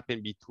a gap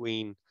in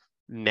between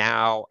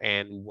now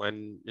and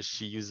when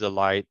she used the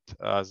light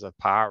as a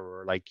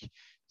power. Like,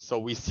 so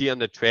we see on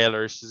the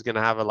trailer, she's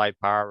gonna have a light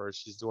power.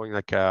 She's doing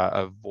like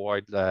a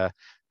void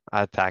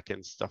attack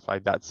and stuff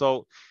like that.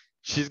 So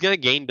she's gonna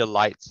gain the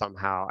light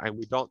somehow, and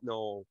we don't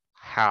know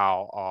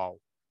how.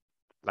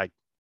 Like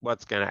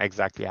what's gonna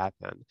exactly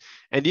happen.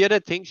 And the other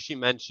thing she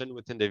mentioned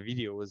within the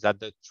video was that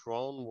the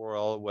throne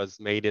world was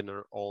made in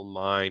her own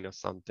mind or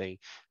something,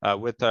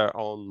 with her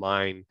own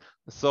mind.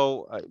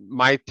 So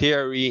my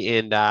theory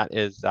in that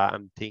is that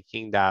I'm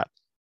thinking that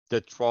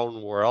the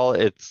throne world,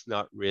 it's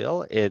not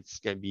real. It's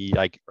gonna be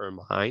like her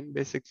mind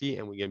basically,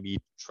 and we're gonna be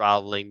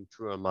traveling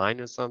through her mind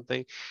or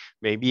something.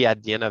 Maybe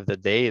at the end of the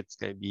day, it's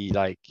gonna be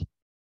like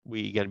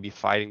we gonna be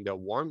fighting the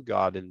warm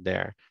god in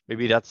there.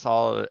 Maybe that's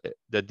all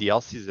the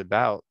DLC is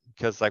about.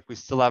 Because like we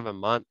still have a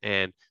month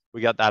and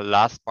we got that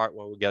last part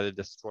where we gotta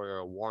destroy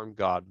a warm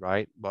god,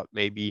 right? But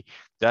maybe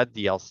that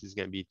DLC is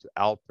gonna be to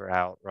help her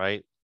out,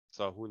 right?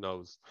 So who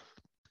knows?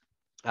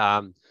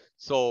 Um,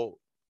 so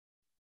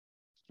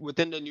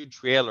within the new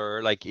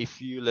trailer, like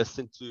if you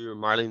listen to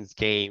Marlin's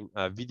game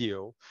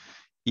video,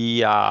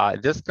 he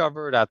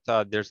discovered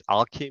that there's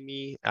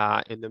alchemy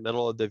in the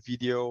middle of the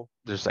video.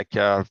 There's like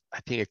I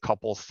think a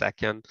couple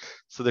seconds.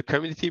 So the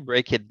community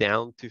break it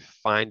down to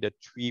find the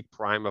three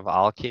prime of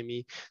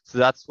alchemy. So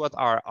that's what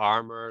our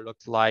armor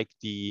looks like.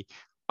 The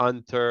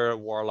Hunter,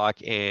 Warlock,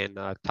 and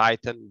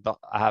Titan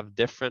have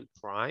different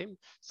prime.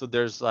 So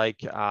there's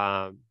like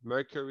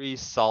Mercury,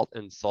 Salt,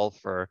 and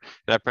Sulfur.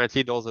 And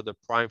apparently those are the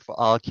prime for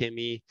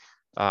alchemy.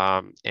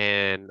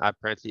 And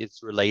apparently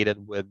it's related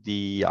with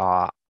the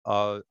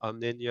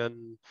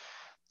Omnion,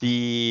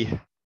 the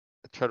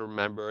I try to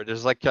remember.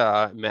 There's like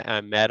a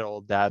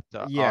metal that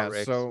Yeah,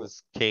 RX so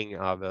was king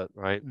of it,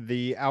 right?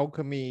 the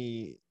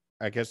alchemy,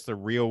 I guess the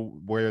real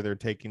where they're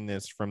taking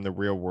this from the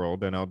real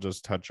world, and I'll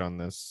just touch on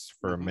this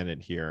for a Mm-hmm.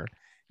 minute here,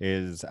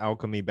 is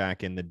alchemy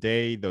back in the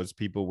day, those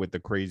people with the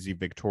crazy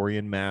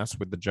Victorian mask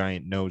with the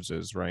giant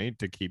noses, right?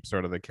 To keep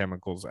sort of the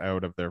chemicals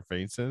out of their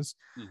faces.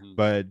 Mm-hmm.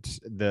 But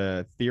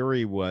the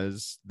theory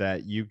was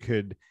that you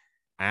could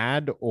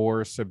add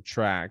or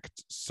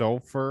subtract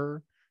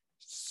sulfur,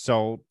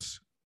 salt,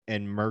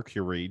 and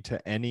mercury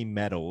to any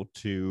metal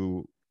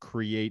to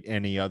create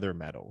any other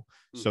metal.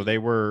 So Mm-hmm. they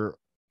were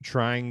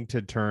trying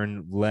to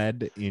turn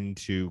lead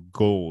into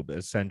gold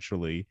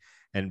essentially,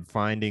 and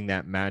finding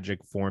that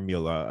magic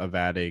formula of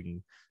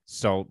adding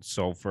salt,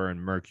 sulfur,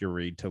 and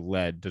mercury to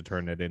lead to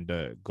turn it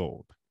into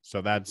gold.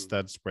 So that's Mm-hmm.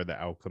 where the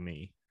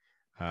alchemy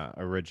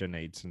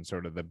originates and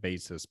sort of the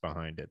basis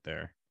behind it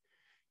there.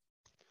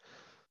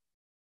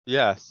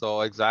 Yeah,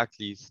 so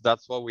exactly. So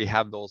that's why we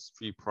have those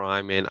three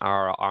prime in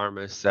our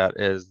armor set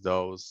is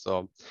those.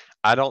 So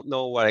I don't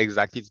know what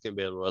exactly it's gonna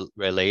be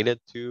related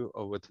to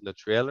within the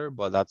trailer,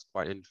 but that's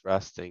quite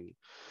interesting.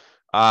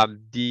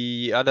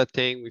 The other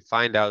thing we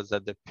find out is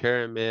that the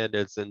pyramid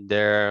is in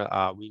there.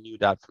 We knew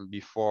that from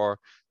before.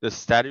 The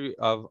statue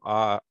of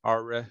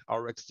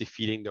Aurex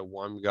defeating the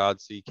worm god.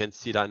 So you can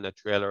see that in the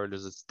trailer.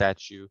 There's a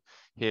statue,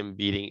 him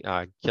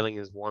killing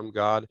his worm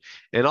god.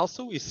 And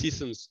also we see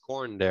some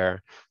scorn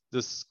there.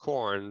 The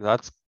scorn,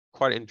 that's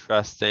quite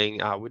interesting.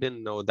 We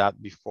didn't know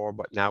that before,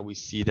 but now we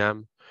see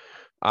them.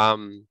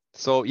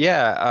 So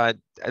yeah,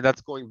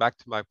 that's going back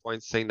to my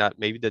point saying that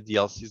maybe the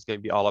DLC is going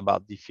to be all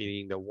about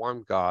defeating the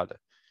worm god,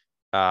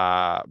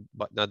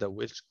 but not the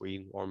witch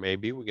queen, or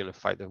maybe we're going to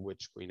fight the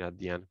witch queen at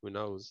the end. Who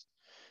knows?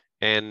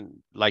 And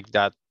like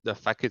that, the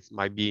fact it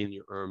might be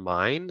in her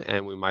mind,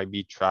 and we might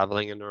be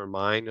traveling in her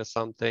mind or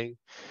something.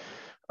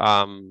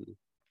 Um,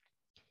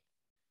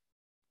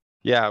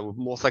 yeah, we're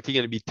most likely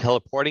going to be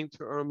teleporting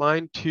to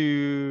Ermine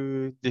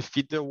to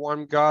defeat the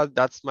Worm God.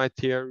 That's my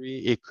theory.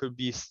 It could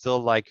be still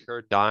like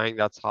her dying.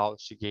 That's how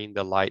she gained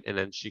the light, and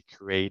then she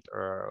create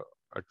a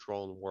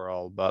throne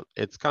world. But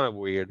it's kind of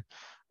weird.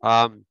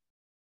 Um,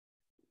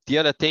 the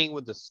other thing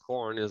with the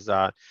Scorn is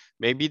that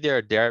maybe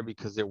they're there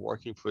because they're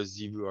working for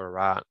Zivu or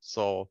Rat.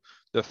 So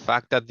the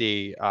fact that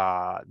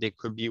they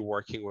could be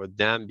working with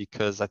them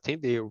because I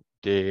think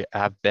they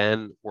have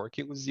been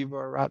working with Zivu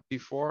or Rat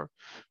before,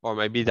 or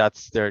maybe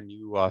that's their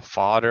new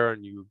father, a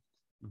new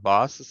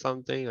boss or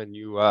something, a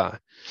new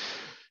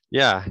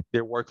yeah,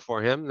 they work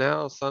for him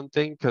now or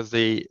something because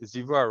they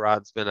Zivu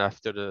Arad's been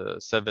after the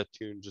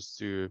Sevatoon just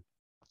to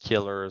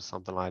kill her or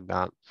something like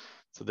that.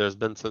 So there's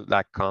been some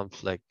that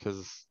conflict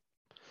because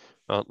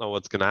I don't know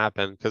what's gonna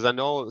happen because I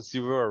know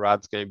Silver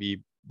Rad's gonna be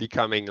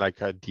becoming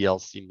like a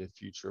DLC in the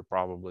future,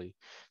 probably.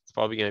 It's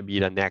probably going to be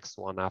the next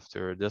one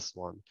after this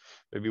one.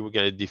 Maybe we're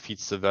going to defeat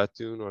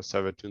Savathun, or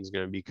Savathun's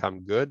going to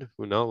become good.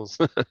 Who knows?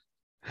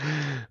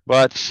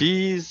 But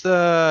she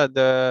like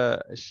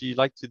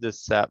to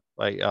decept,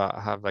 like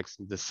have like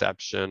some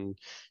deception.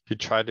 She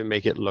tried to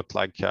make it look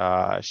like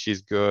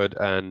she's good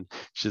and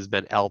she's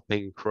been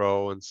helping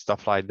Crow and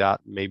stuff like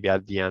that. Maybe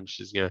at the end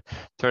she's gonna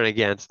turn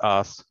against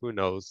us. Who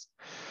knows?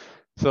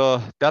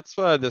 So that's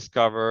what I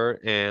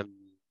discovered. And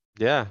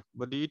yeah,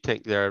 what do you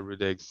think there,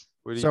 Rudigs?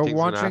 What do you So think is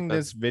gonna watching happen?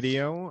 this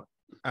video,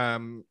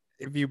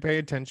 if you pay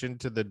attention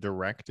to the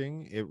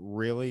directing, it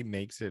really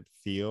makes it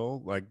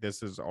feel like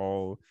this is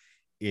all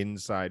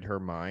inside her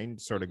mind,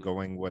 sort of Mhm.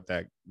 going with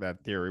that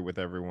theory with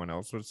everyone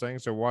else was saying.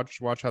 So watch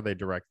how they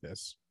direct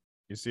this.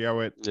 You see Yeah.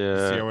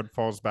 how it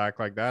falls back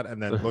like that,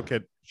 and then look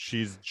at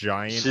she's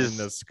giant in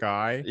the She's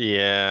sky.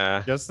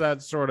 yeah. Just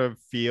that sort of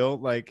feel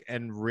like,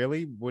 and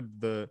really would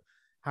the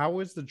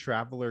how is the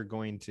traveler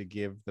going to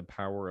give the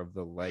power of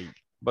the light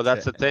But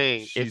that's to the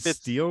thing. she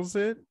steals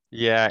it?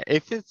 Yeah,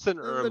 if it's in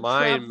And her the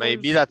mind,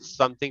 maybe travelers, that's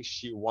something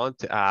she want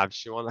to have.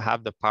 She want to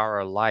have the power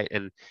of light,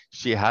 and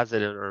she has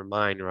it in her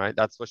mind, right?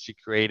 That's what she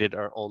created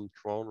her own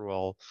throne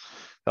role.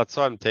 That's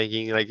what I'm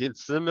thinking. Like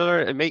it's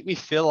similar. It make me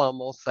feel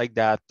almost like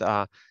that.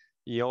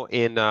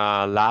 In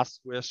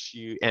Last Wish,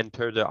 you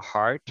enter the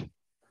heart.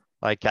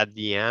 Like at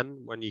the end,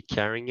 when you're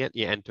carrying it,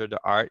 you enter the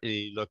art and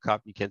you look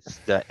up, you can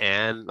see the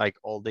end like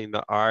holding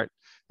the art,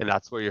 and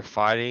that's where you're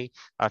fighting.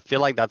 I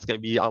feel like that's gonna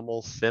be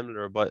almost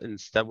similar, but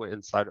instead we're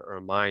inside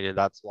our mind, and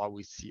that's why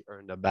we see her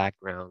in the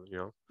background.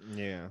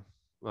 yeah.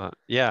 But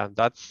yeah,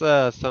 that's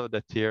some of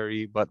the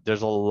theory, but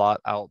there's a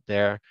lot out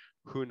there.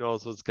 Who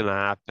knows what's gonna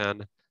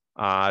happen?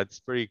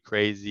 It's pretty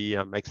crazy.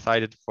 I'm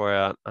excited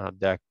for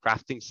the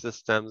crafting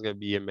system. Is gonna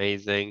be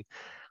amazing.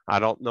 I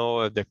don't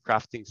know if the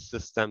crafting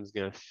system is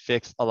gonna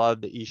fix a lot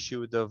of the issue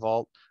with the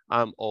vault.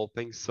 I'm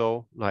hoping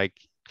so. Like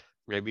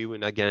maybe we're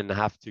not gonna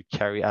have to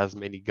carry as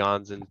many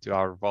guns into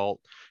our vault.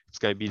 It's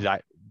gonna be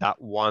that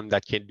one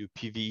that can do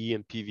PvE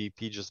and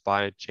PvP just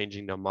by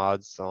changing the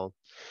mods. So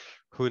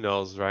who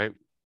knows, right?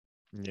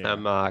 Yeah.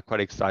 I'm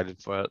quite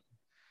excited for it.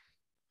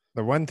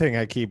 The one thing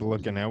I keep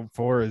looking out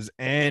for is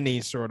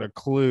any sort of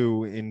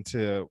clue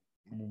into,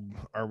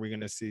 are we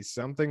going to see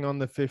something on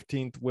the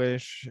 15th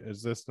wish?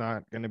 Is this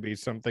not going to be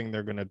something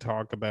they're going to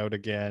talk about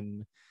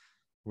again?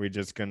 We're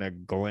just going to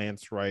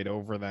glance right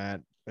over that.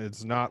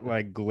 It's not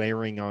like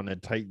glaring on a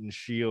Titan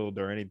shield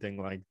or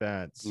anything like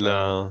that. So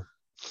No,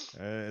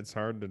 it's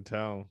hard to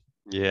tell.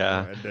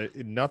 yeah.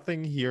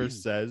 Nothing here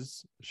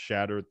says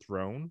Shattered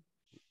Throne.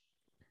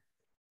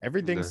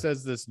 Everything No.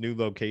 says this new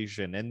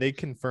location, and they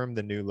confirmed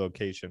the new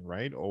location,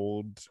 right?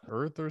 Old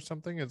Earth or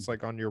something. It's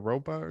like on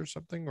Europa or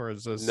something, or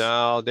is this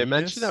No, they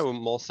mentioned that Venus?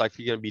 we're most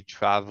likely going to be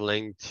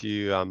traveling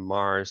to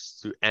Mars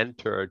to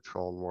enter a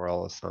Throne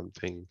World or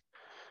something.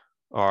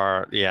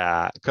 Or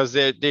yeah, because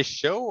they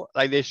show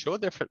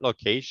different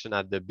location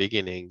at the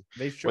beginning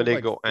They show when they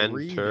like go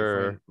three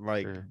different, enter.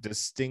 like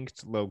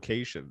distinct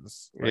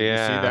locations. Like you see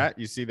Yeah, that,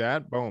 you see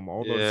that, boom,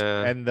 all those,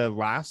 yeah, and the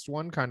last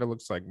one kind of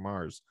looks like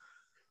Mars.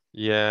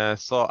 yeah.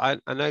 So I'm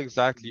not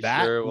exactly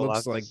That sure. We'll looks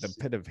have to like the see.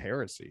 pit of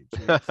heresy.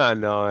 Jeez. I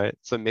know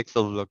it's a mix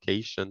of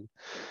location.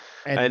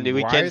 And And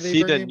we why can are they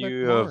see the bringing back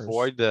new Mars?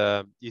 Void.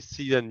 You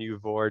see the new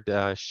Void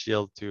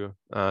shield too.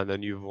 The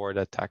new Void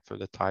attack from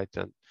the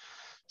Titan.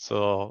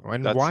 So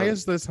And that's why an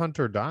is this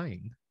hunter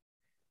dying?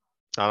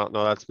 I don't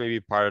know. That's maybe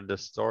part of the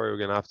story. We're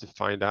gonna have to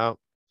find out.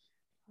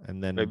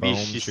 And then Maybe boom,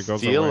 she she goes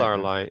steal away. our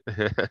light.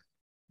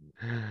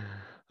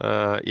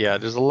 Yeah.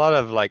 There's a lot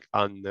of like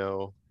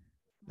unknown.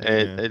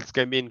 Yeah. It's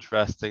gonna be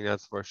interesting.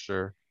 That's for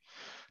sure.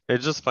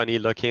 It's just funny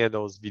looking at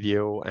those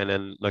video and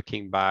then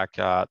looking back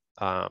at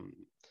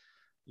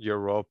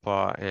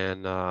Europa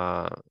and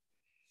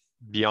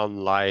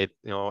Beyond Light.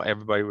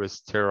 Everybody was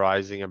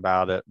theorizing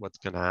about it, what's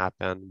gonna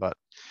happen, but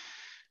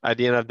at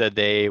the end of the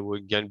day, we're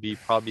gonna be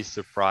probably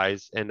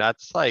surprised, and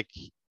that's like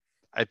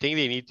I think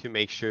they need to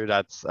make sure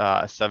that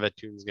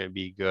Savatun's gonna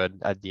be good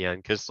at the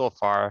end because so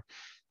far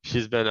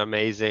she's been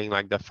amazing.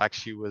 Like the fact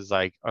she was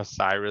like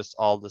Osiris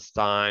all this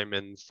time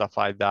and stuff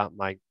like that. I'm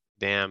like,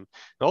 damn.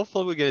 And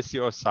hopefully we're gonna see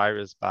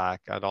Osiris back.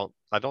 I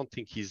don't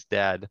think he's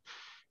dead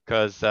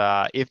because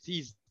if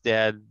he's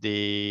dead,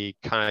 they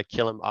kind of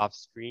kill him off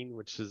screen,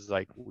 which is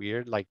like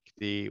weird. Like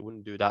they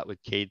wouldn't do that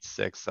with Cade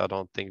 6. I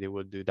don't think they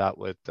would do that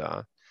with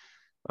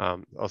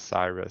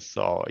Osiris.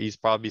 So he's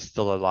probably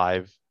still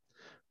alive.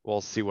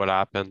 We'll see what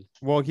happened.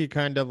 Well, he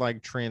kind of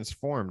like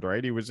transformed,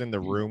 right? He was in the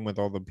room with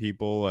all the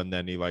people, and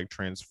then he like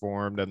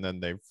transformed, and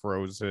then they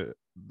froze it,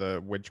 the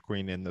Witch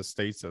Queen in the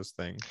stasis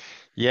thing.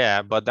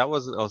 Yeah, but that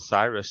wasn't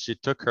Osiris. She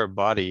took her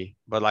body.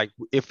 But like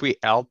if we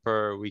help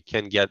her, we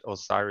can get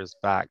Osiris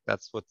back.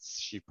 That's what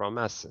she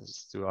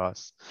promises to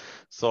us.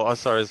 So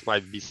Osiris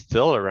might be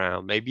still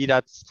around. Maybe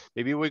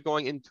we're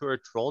going into her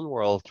throne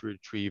world to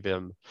retrieve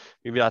him.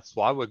 Maybe that's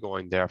why we're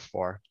going there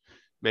for.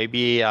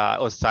 Maybe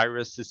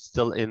Osiris is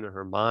still in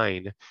her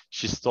mind.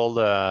 She stole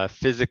the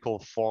physical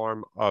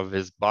form of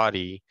his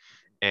body,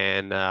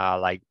 and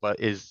but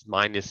his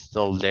mind is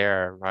still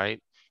there,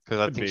 right? because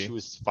I Could think she be.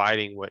 was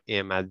fighting with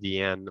him at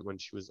the end when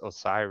she was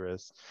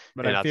Osiris,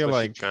 But and I that's feel what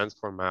she like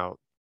transformed out.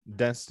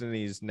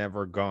 Destiny's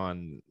never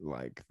gone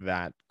like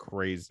that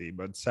crazy,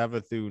 but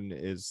Savathun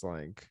is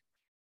like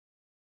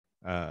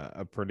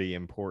a pretty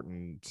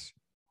important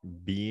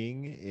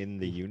being in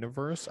the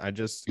universe. I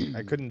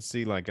couldn't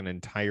see like an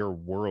entire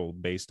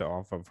world based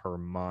off of her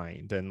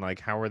mind. And like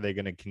how are they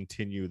going to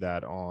continue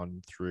that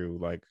on through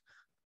like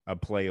a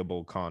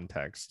playable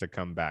context to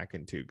come back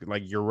into?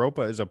 Like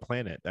Europa is a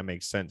planet that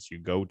makes sense. You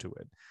go to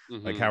it.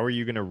 Like Hmm. how are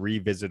you going to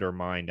revisit her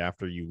mind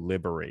after you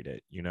liberate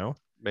it, you know?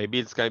 Maybe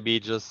it's gonna be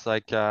just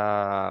like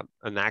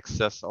an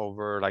access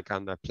over like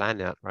on the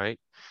planet, right?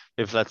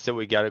 If let's say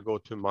we gotta go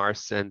to Mars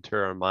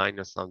Center or mine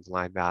or something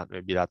like that,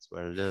 maybe that's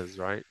what it is,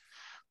 right?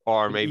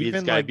 Or And maybe it's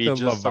even gonna like be the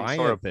just some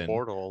sort of Leviathan,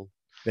 portal.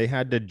 they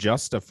had to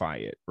justify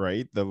it,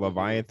 right? The Hmm.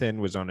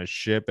 Leviathan was on a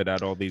ship, it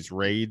had all these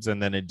raids,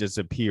 and then it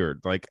disappeared.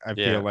 Like, I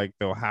feel Yeah. like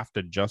they'll have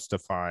to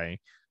justify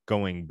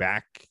going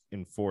back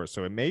and forth.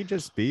 So it may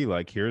just be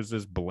like, here's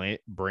this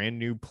brand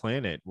new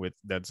planet with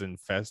that's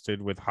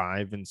infested with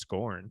Hive and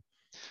Scorn.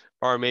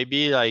 Or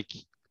maybe like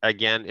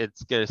again,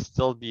 it's gonna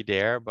still be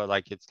there, but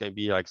like it's gonna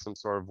be like some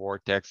sort of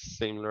vortex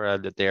similar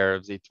at the Dare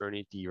of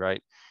Eternity,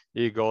 right?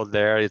 You go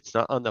there, it's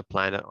not on the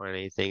planet or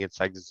anything, it's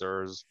like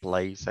Zer's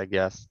place, I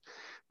guess.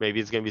 Maybe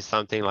it's gonna be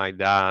something like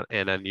that,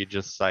 and then you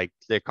just like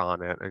click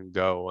on it and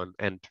go and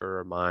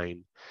enter a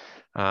mine.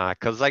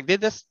 Cause like they're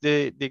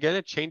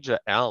gonna change the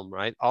elm,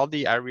 right? All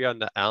the area on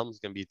the elm's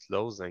gonna be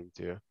closing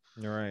too.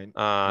 You're right.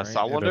 So Right.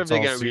 I And wonder if it's they're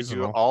all gonna redo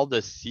seasonal. all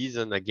the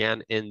season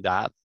again in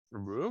that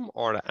room,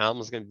 or the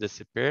elm is gonna be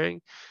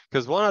disappearing.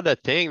 Because one of the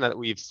thing that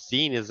we've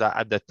seen is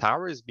that the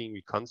tower is being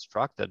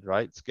reconstructed,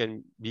 right? It's gonna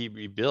be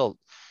rebuilt.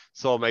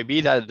 So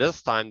maybe that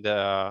this time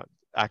the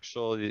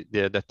actually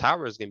the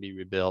tower is gonna be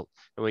rebuilt,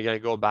 and we're gonna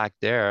go back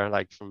there,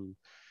 like from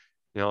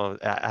it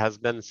has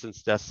been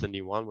since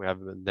Destiny 1 we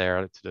haven't been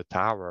there to the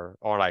tower,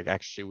 or like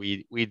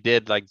actually we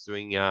did like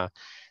doing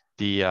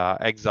the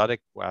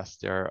exotic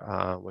quest there,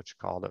 what you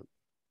call it,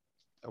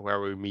 where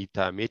we meet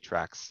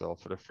Mitrax, so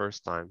for the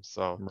first time.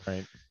 So,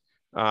 Right.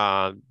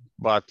 uh,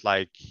 but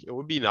like it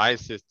would be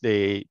nice if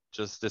they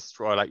just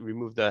destroy, like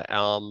remove the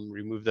elm,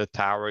 remove the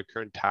tower,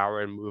 current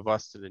tower, and move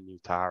us to the new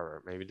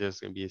tower. Maybe there's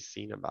gonna be a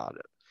scene about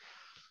it.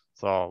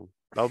 So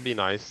that would be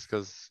nice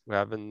because we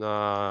haven't.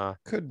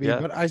 Could be, Yeah,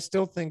 but I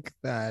still think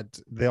that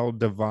they'll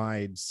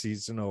divide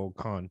seasonal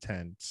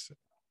content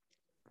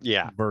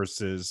yeah.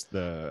 versus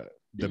the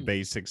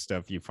basic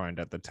stuff you find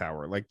at the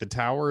tower. Like the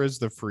tower is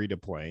the free to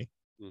play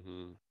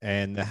Hmm.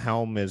 and the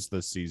helm is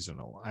the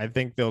seasonal. I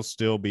think they'll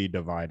still be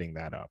dividing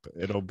that up.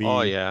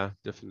 Oh yeah,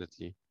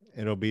 definitely.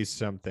 It'll be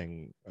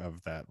something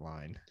of that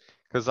line.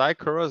 Because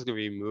Ikora is gonna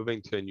be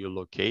moving to a new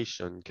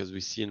location because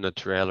we see in the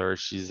trailer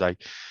she's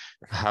like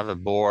have a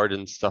board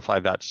and stuff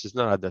like that. She's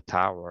not at the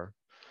tower.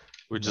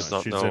 We just No,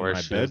 don't she's know in where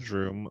my she is.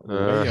 bedroom.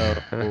 Uh,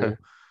 Wayo.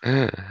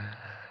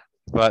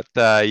 but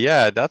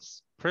yeah,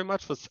 that's pretty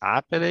much what's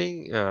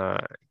happening.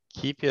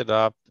 Keep it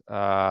up.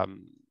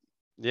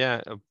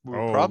 Yeah, we're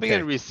Oh, probably gonna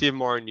okay. receive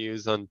more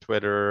news on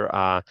Twitter.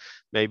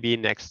 Maybe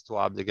next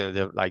swap they're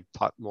gonna like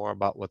talk more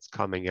about what's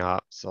coming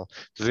up. So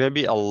there's gonna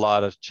be a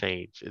lot of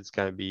change. It's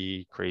gonna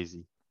be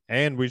crazy.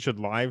 And we should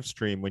live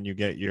stream when you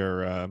get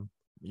your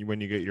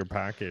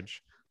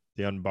package,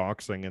 the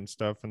unboxing and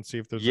stuff, and see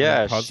if there's any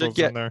Yeah, should puzzles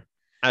in get there.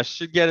 I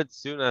should get it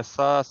soon. I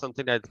saw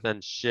something that's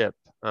been shipped.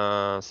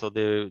 So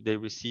they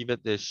receive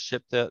it, they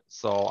shipped it.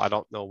 So I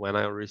don't know when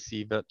I'll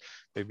receive it.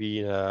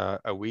 Maybe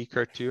a week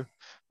or two.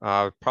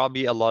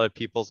 Probably a lot of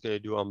people's gonna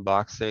do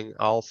unboxing.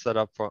 I'll set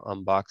up for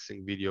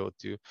unboxing video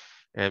too,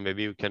 and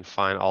maybe we can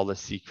find all the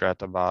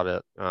secret about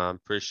it. I'm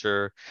pretty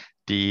sure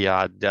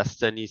the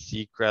Destiny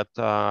secret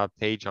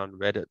page on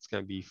Reddit is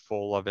gonna be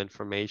full of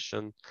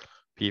information.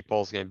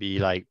 People's gonna be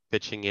like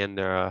pitching in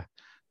their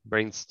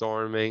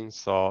brainstorming.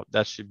 So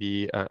that should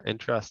be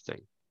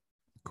interesting.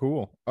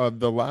 Cool.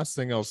 The last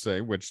thing I'll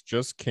say, which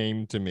just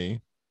came to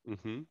me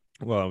Hmm.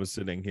 while I was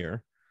sitting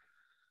here,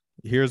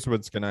 here's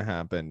what's gonna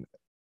happen.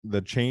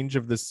 The change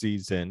of the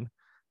season,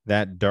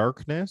 that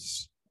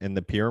darkness in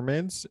the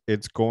pyramids,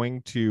 it's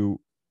going to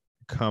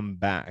come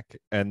back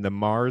and the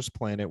Mars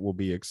planet will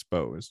be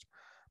exposed.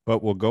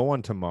 But we'll go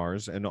onto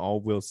Mars and all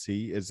we'll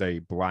see is a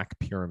black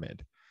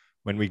pyramid.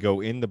 When we go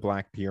in the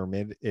black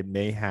pyramid, it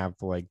may have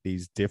like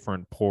these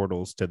different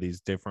portals to these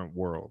different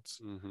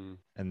worlds. Hmm.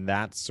 And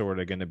that's sort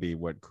of going to be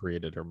what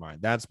created her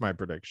mind. That's my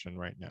prediction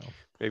right now.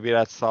 Maybe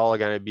that's all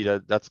gonna be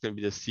that's gonna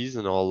be the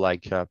seasonal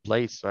like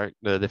place, right?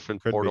 The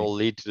different Could be. portal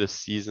lead to the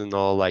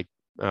seasonal like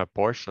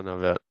portion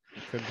of it.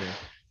 Could be.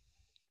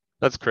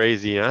 That's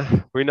crazy, huh?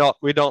 We don't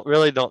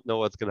know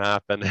what's gonna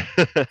happen.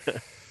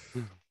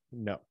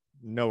 No,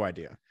 no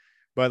idea.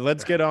 But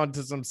let's get on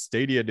to some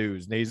Stadia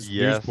news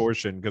Yes,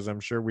 portion, because I'm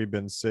sure we've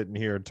been sitting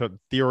here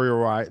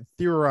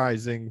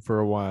theorizing for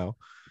a while.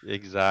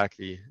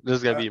 exactly.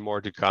 There's gonna Uh, be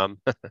more to come.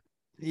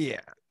 yeah,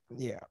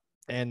 yeah.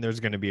 And there's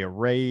going to be a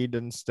raid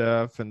and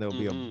stuff, and there'll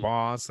be a Mm-hmm.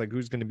 boss. Like,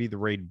 who's going to be the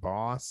raid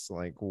boss?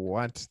 Like,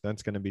 what?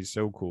 That's going to be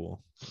so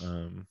cool.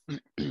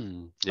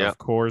 Yeah. Of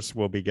course,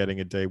 we'll be getting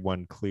a day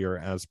one clear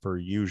as per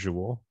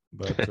usual,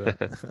 but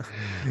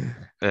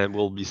And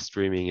we'll be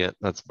streaming it,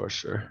 that's for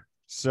sure.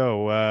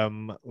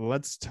 so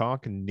let's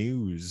talk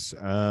news.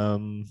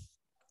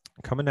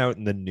 Coming out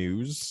in the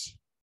news,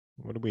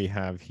 what do we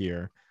have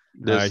here?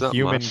 There's not much.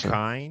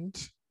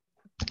 Humankind,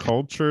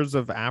 Cultures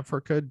of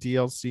Africa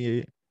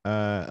DLC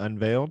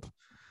unveiled.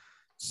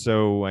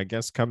 So I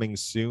guess coming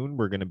soon,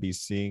 we're going to be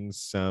seeing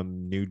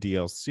some new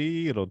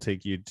DLC. It'll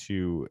take you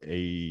to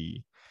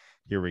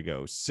here we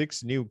go,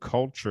 6 new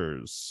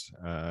cultures.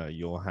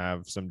 You'll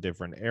have some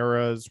different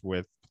eras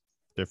with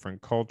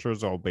different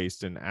cultures, all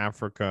based in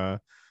Africa.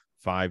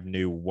 5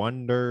 new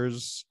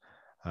wonders.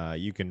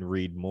 You can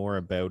read more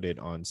about it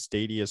on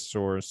Stadia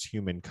source,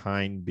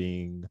 Humankind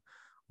being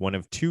one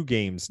of 2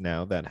 games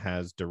now that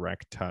has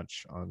direct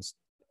touch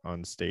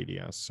on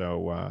Stadia.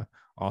 So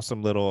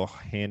awesome little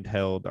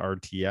handheld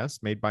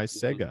RTS made by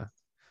Sega.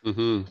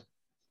 Mm-hmm.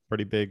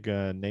 Pretty big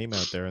name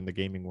out there in the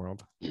gaming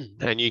world.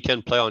 And you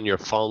can play on your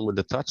phone with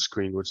the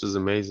touchscreen, which is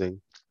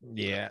amazing.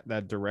 Yeah,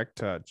 that direct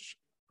touch.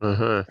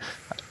 Uh-huh.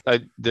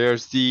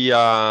 There's the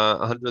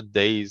 100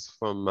 days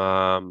from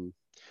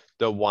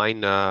the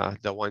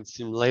wine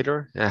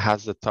simulator. It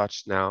has the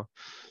touch now.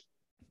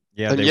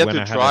 Yeah, And they yet went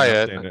to ahead and try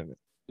it. updated it.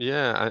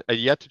 Yeah, I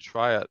yet to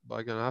try it, but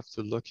I'm gonna have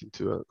to look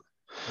into it.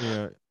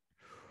 Yeah.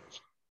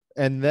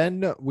 And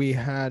then we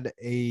had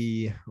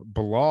a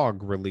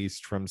blog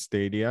released from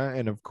Stadia.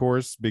 And of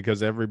course,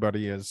 because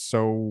everybody is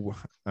so,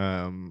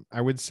 I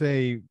want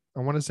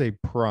to say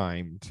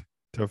primed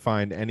to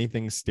find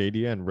anything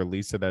Stadia and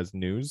release it as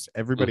news.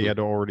 Everybody had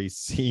already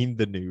seen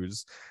the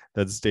news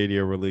that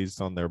Stadia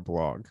released on their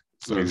blog.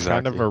 So it's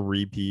kind of Exactly. a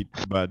repeat,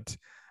 but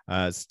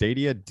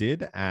Stadia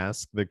did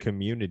ask the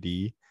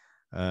community.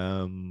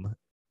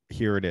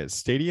 Here it is.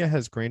 Stadia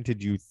has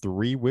granted you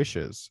 3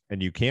 wishes,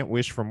 and you can't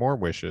wish for more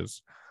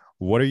wishes.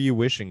 What are you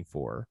wishing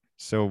for?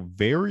 So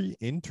very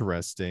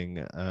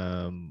interesting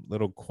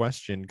little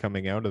question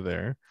coming out of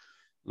there.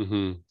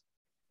 Mm-hmm.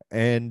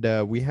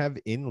 And we have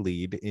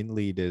InLead.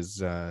 InLead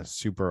is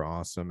super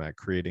awesome at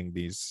creating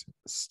these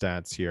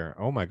stats here.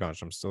 Oh my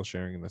gosh, I'm still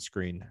sharing the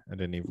screen. I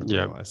didn't even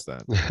Yeah. realize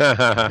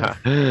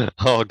that.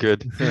 All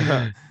good.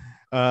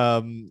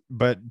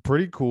 But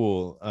pretty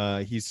cool.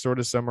 He sort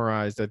of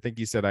summarized, I think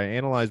he said, I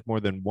analyzed more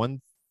than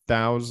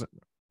 1,000.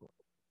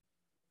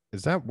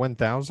 Is that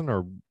 1,000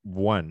 or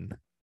 1?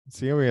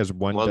 See how he has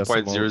 1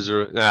 decimal?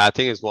 1.00. Yeah, I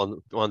think it's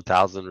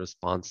 1,000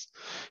 response.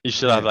 You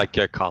should have Yeah. like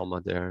a comma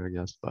there, I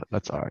guess, but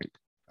that's all right.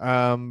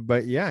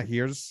 But yeah,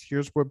 here's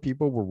what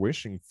people were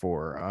wishing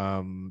for.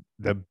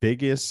 The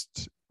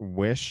biggest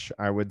wish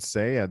I would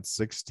say at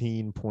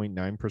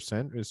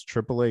 16.9% is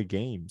AAA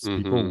games.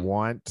 People Mm-hmm.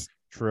 want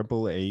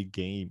AAA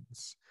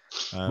games.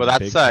 But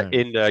that's Big time.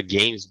 in the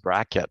games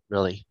bracket,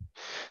 really.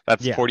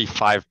 That's Yeah.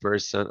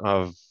 45%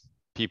 of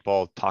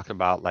people talking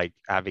about like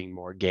having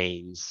more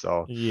games.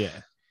 So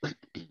Yeah.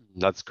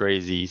 that's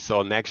crazy.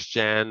 So next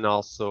gen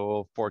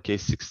also 4K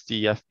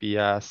 60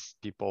 FPS.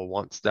 People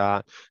wants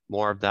that,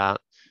 more of that.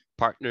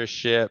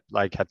 Partnership,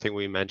 like I think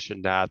we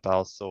mentioned that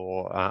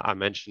also. I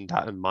mentioned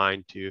that in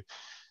mine too.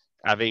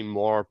 Having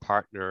more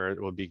partner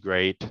would be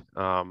great.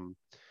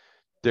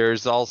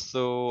 There's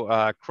also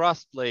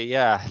crossplay.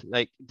 Yeah,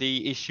 like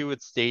the issue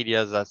with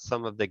Stadia is that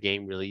some of the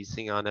game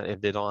releasing on it,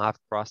 if they don't have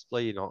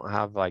crossplay, you don't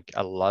have like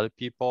a lot of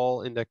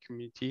people in the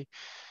community.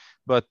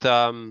 But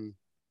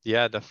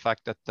yeah, the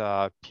fact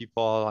that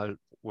people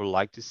would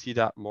like to see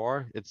that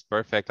more, it's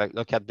perfect. Like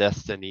look at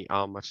Destiny,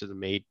 how much it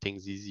made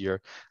things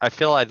easier. I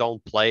feel I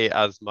don't play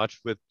as much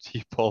with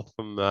people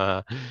from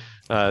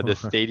the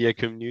Stadia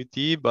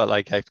community, but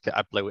like I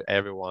play with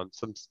everyone.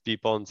 Some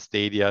people in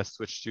Stadia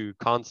switch to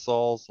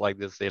consoles, like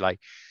they like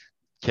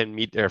can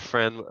meet their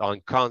friend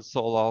on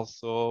console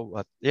also.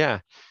 But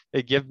yeah,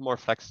 it gives more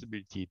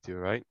flexibility too,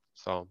 right?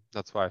 So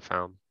that's what I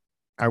found.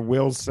 I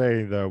will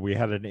say though, we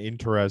had an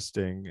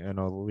interesting, and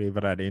I'll leave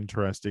it at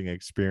interesting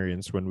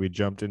experience when we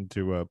jumped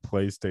into a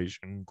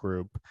PlayStation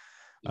group.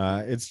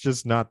 Mm-hmm. It's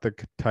just not the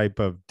type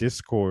of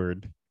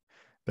Discord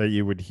that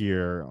you would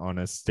hear on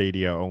a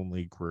Stadia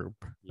only group.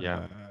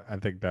 Yeah. I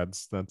think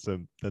that's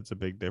a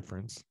big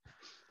difference.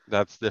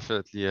 That's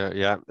definitely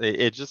yeah.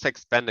 It just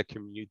expand the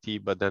community,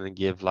 but then it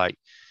give like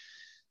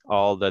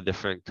all the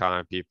different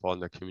kind of people in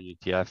the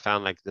community. I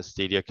found like the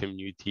Stadia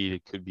community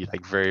it could be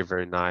like very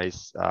very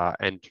nice.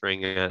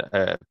 Entering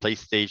a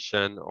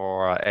PlayStation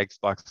or a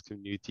Xbox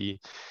community,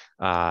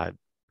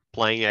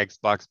 playing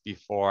Xbox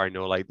before I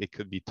know like they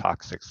could be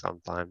toxic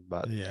sometimes,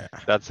 but Yeah,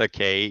 that's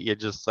okay. You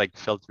just like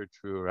filter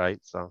through, right?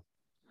 So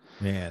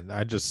man,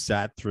 I just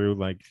sat through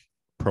like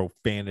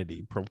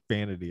profanity,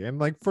 and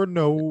like for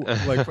no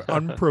like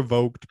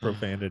unprovoked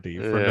profanity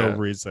for no yeah.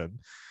 reason.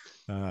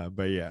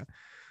 But yeah,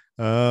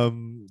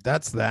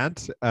 that's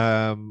that.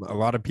 A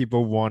lot of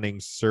people wanting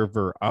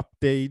server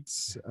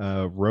updates,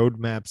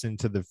 roadmaps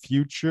into the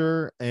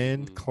future,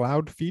 and Mhm.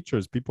 cloud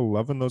features. People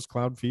loving those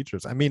cloud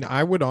features. I mean,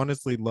 I would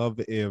honestly love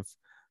if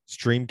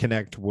Stream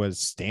Connect was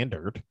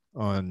standard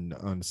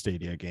on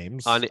Stadia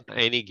games. On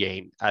any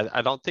game.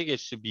 I don't think it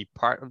should be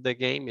part of the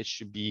game. It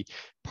should be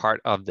part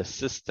of the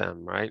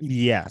system, right?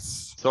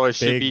 Yes. So it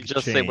should be Big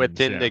just like change.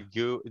 within Yeah.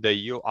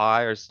 the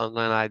UI or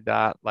something like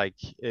that. Like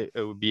it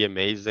would be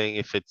amazing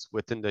if it's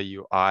within the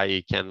UI.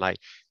 You can like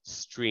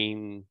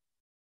stream,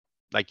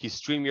 like you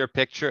stream your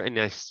picture and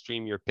I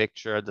stream your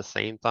picture at the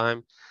same time.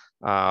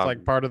 It's like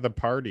Um, part of the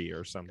party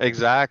or something.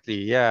 exactly,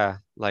 yeah.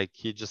 Like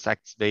you just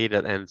activate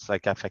it and it's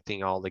like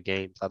affecting all the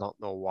games. I don't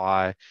know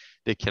why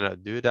they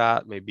cannot do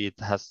that. Maybe it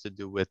has to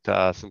do with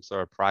some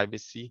sort of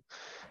privacy.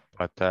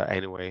 But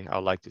anyway,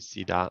 I'd like to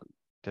see that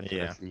Yeah.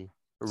 definitely.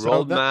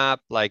 So that Roadmap,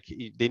 like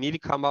they need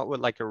to come up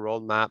with like a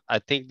roadmap. I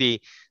think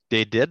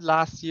they did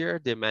last year.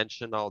 They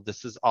mentioned, oh,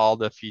 this is all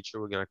the feature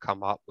we're gonna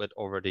come up with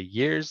over the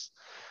years.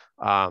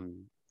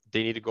 Um,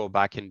 they need to go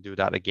back and do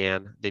that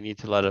again. They need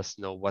to let us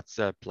know what's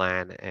the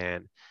plan,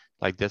 and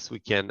like this, we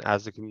can,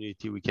 as a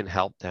community, we can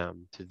help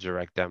them to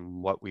direct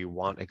them what we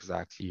want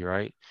exactly,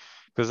 right?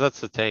 Because that's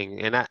the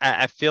thing, and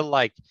I feel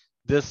like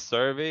this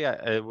survey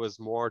it was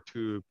more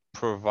to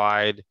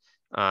provide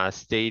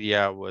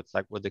Stadia with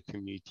like what the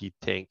community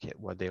think,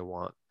 what they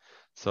want.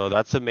 So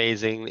that's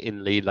amazing.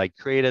 In lead like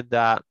created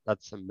that.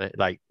 That's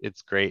like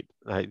it's great.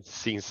 Like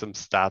seeing some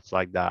stats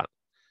like that.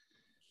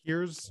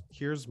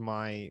 here's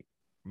my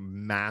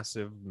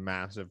massive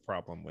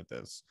problem with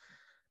this.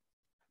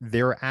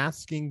 They're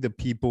asking the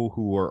people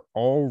who are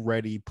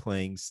already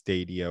playing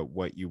Stadia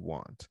what you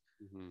want.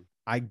 Mm-hmm.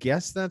 I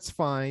guess that's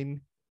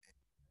fine.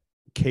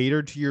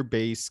 Cater to your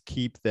base,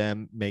 keep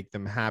them, make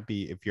them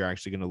happy if you're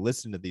actually going to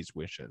listen to these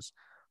wishes.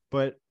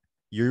 But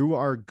you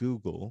are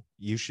Google.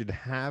 You should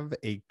have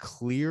a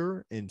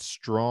clear and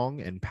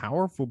strong and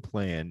powerful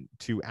plan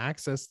to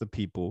access the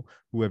people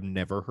who have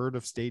never heard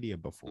of Stadia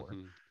before.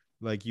 Mm-hmm.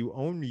 Like, you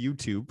own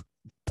YouTube,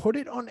 put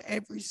it on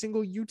every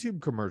single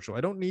YouTube commercial.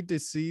 I don't need to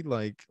see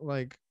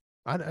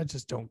I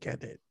just don't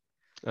get it.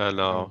 I I don't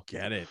know.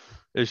 get it.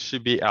 It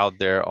should be out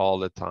there all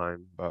the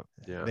time, but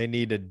yeah. They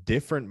need a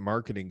different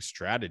marketing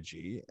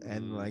strategy,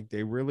 and Mm. like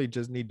they really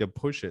just need to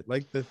push it.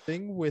 Like the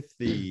thing with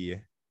the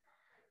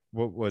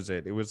what was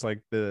it? It was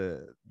like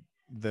the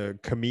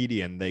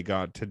comedian they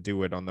got to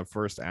do it on the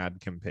first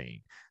ad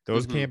campaign.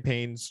 Those Mm-hmm.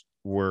 campaigns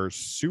were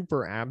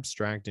super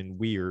abstract and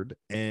weird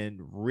and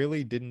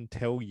really didn't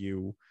tell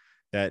you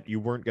that you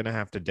weren't going to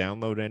have to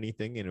download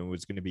anything and it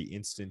was going to be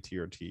instant to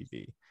your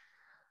TV.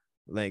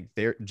 Like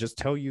they're just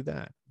tell you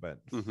that, but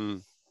Mm-hmm.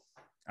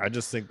 I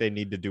just think they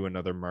need to do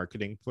another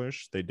marketing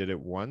push. They did it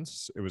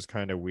once. It was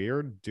kind of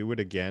weird. Do it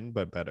again,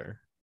 but better.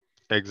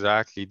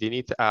 Exactly. They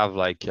need to have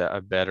like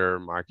a better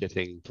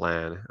marketing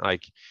plan.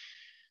 Like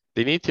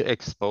they need to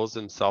expose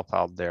themselves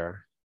out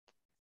there.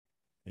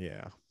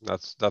 Yeah.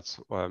 That's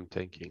what I'm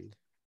thinking.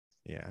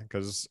 Yeah.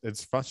 Because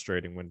it's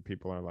frustrating when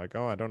people are like,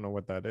 oh, I don't know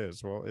what that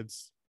is. Well,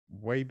 it's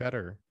way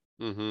better.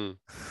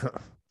 Mm-hmm.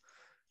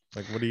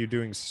 Like, what are you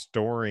doing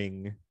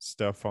storing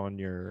stuff on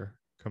your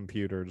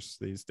computers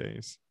these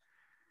days?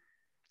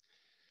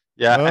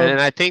 Yeah, Oh, and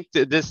I think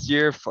this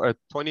year for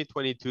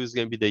 2022 is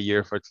going to be the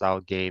year for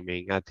cloud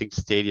gaming. I think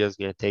Stadia is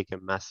going to take a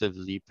massive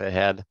leap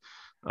ahead.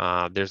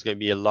 There's going to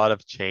be a lot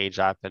of change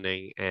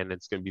happening, and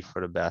it's going to be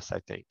for the best, I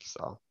think.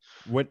 So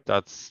what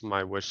that's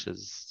my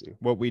wishes.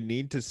 what we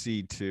need to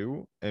see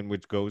too, and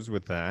which goes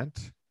with that,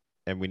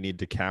 and we need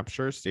to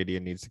capture, Stadia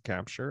needs to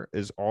capture,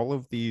 is all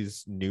of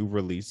these new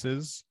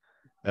releases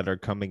that are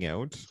coming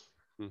out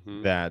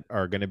Mm-hmm. that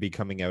are going to be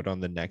coming out on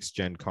the next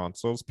gen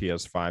consoles,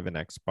 PS5 and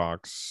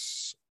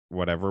Xbox,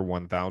 whatever,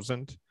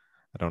 1000.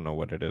 I don't know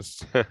what it is.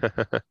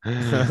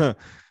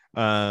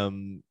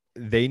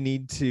 They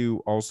need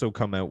to also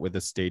come out with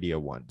a Stadia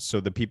one. So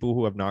the people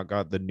who have not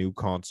got the new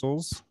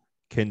consoles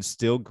can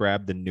still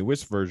grab the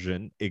newest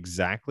version,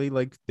 exactly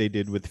like they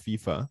did with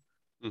FIFA,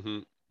 Mm-hmm.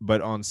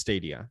 but on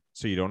Stadia.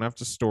 So you don't have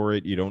to store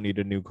it. You don't need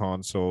a new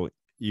console.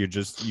 You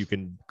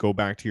can go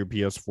back to your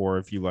PS4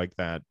 if you like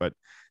that, but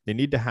they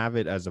need to have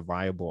it as a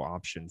viable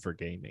option for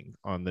gaming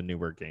on the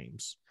newer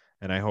games.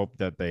 And I hope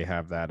that they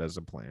have that as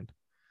a plan.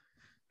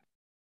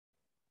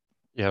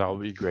 Yeah, that'll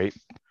be great.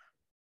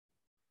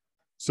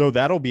 So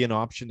that'll be an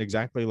option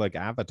exactly like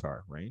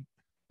Avatar, right?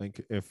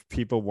 Like if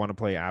people want to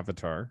play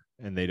Avatar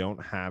and they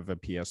don't have a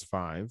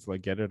PS5,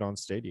 like get it on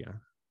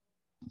Stadia.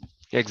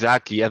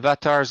 Exactly.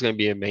 Avatar is going to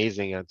be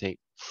amazing, I think.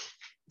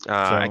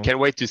 I So can't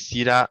wait to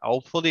see that.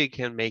 Hopefully, it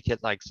can make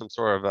it like some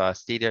sort of a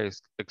Stadia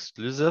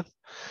exclusive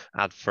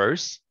at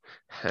first,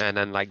 and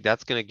then like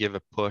that's gonna give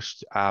a push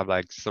to have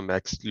like some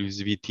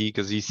exclusivity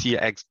because you see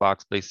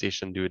Xbox,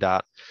 PlayStation do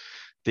that.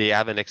 They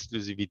have an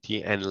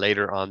exclusivity, and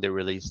later on they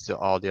release to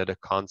all the other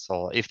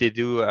console. If they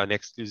do an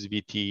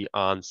exclusivity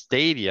on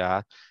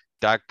Stadia,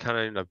 that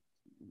kind of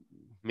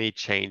may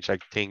change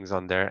like things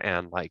on there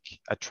and like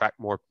attract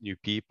more new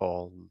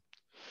people.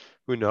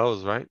 Who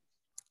knows, right?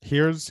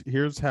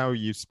 here's how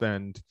you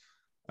spend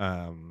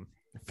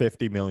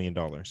 $50 million,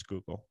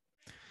 Google.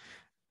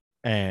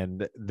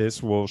 And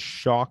this will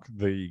shock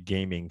the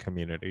gaming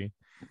community.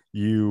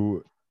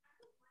 You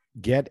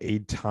get a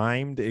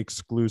timed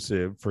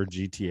exclusive for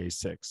GTA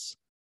 6.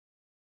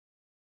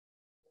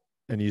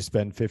 and you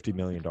spend $50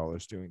 million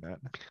doing that,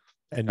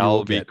 and That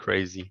will be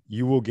crazy.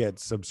 you will get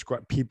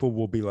subscribe. People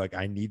will be like,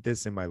 I need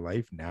this in my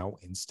life now,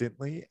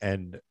 instantly,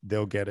 and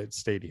they'll get it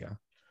Stadia.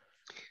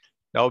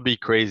 That would be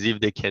crazy if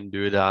they can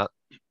do that.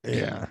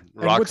 Yeah.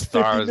 And what's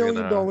 $50 Rockstar is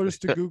million gonna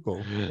to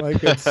Google?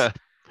 Like it's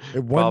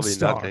one probably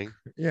stock. nothing.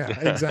 Yeah,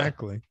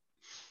 exactly.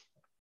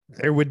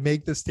 It would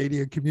make the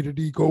Stadia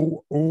community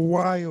go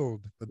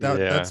wild. But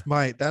Yeah.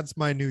 that's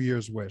my New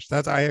Year's wish.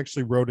 That's I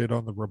actually wrote it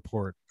on the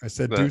report. I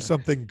said do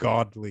something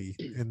godly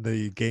in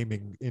the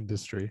gaming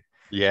industry.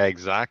 Yeah,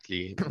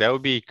 exactly. That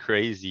would be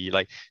crazy.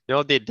 Like,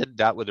 they did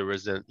that with the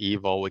Resident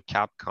Evil with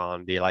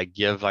Capcom. They like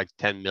give like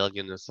 10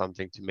 million or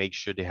something to make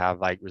sure they have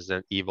like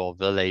Resident Evil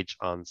Village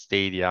on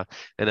Stadia.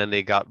 And then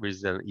they got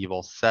Resident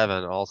Evil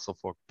 7 also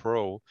for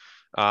Pro.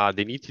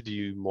 They need to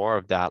do more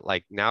of that.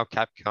 Like now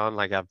Capcom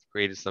like have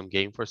created some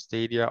game for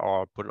Stadia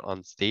or put it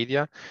on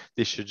Stadia.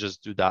 They should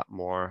just do that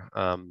more.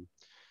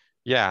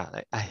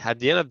 Yeah, at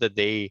the end of the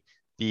day,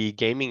 the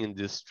gaming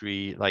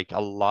industry, like a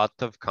lot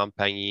of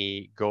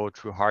company go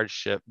through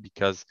hardship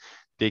because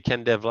they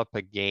can develop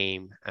a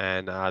game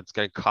and it's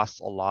going to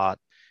cost a lot.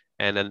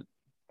 And then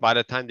by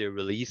the time they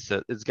release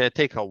it, it's going to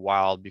take a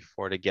while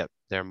before they get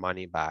their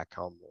money back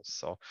almost.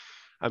 So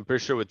I'm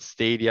pretty sure with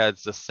Stadia,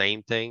 it's the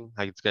same thing.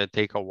 Like it's going to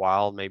take a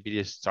while. Maybe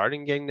they're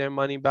starting getting their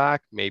money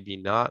back, maybe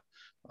not.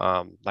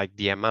 Like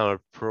the amount of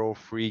pro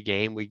free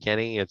game we're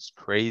getting, it's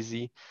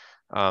crazy.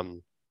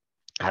 Um,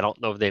 I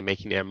don't know if they're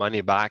making their money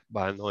back,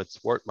 but I know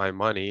it's worth my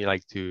money,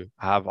 like to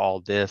have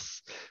all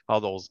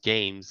those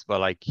games.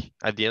 But like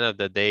at the end of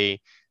the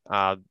day,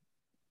 uh,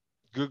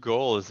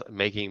 Google is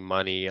making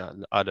money on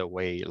the other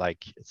way.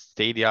 Like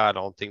Stadia, I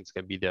don't think it's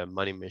gonna be the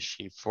money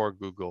machine for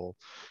Google,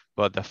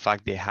 but the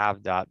fact they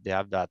have that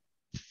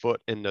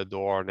foot in the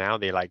door now,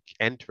 they like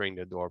entering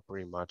the door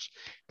pretty much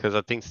because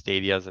I think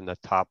Stadia is in the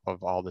top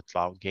of all the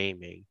cloud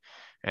gaming.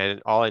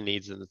 And all it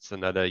needs is it's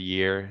another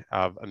year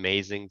of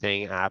amazing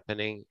thing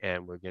happening,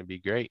 and we're gonna be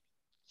great.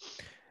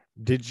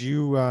 Did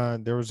you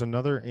there was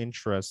another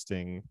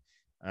interesting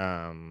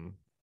um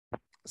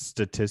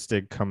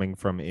statistic coming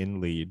from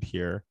InLead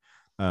here.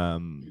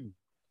 Um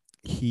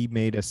he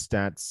made a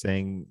stat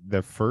saying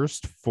the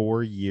first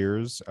 4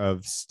 years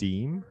of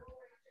Steam,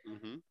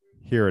 Mm-hmm.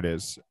 here it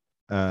is.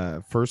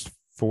 First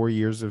 4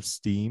 years of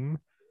Steam,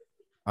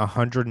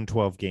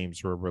 112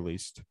 games were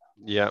released.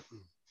 Yeah,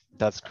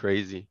 that's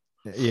crazy.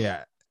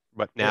 Yeah.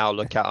 But It, now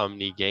look at how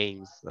many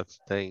games. That's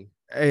the thing.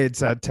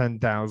 it's at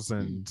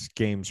 10,000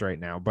 games right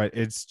now, but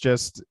it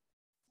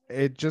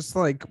just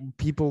like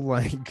people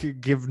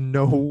like give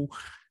no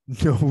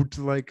to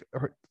like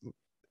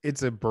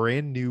it's a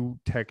brand new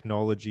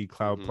technology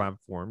cloud Mm-hmm.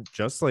 platform,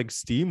 just like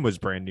Steam was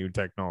brand new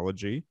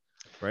technology.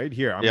 Right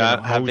here, I'm Yeah,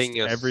 gonna host having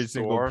a every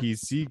single store.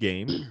 PC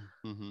game.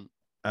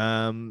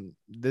 Mm-hmm.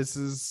 This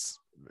is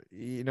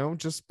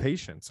just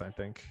patience, I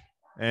think.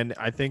 And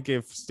I think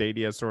if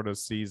Stadia sort of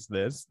sees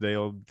this,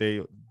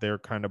 they're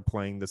kind of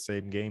playing the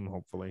same game,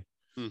 hopefully,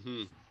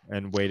 Mm-hmm.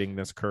 and waiting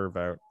this curve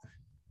out.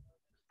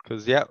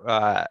 Because yeah,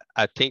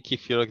 I think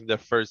if you look at the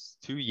first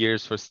 2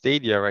 years for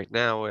Stadia right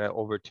now, we're at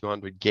over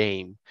 200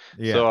 game.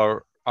 Yeah, So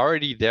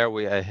already there,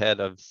 we're ahead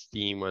of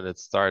Steam when it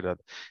started.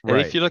 And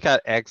if right. you look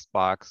at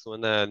Xbox, when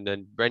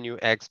the brand new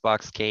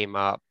Xbox came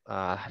up,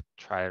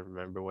 try to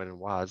remember when it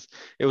was.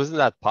 It wasn't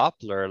that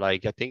popular.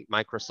 Like I think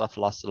Microsoft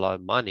lost a lot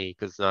of money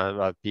because not a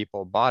lot of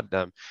people bought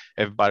them.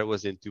 Everybody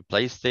was into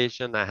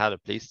PlayStation. I had a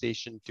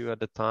PlayStation 2 at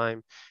the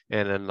time,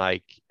 and then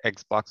like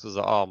Xbox was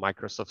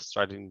Microsoft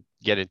starting to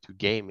get into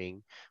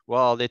gaming.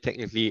 Well, they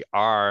technically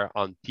are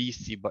on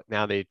PC, but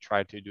now they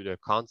try to do the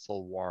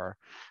console war.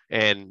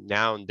 And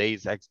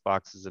nowadays,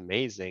 Xbox is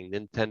amazing.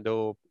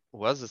 Nintendo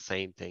was the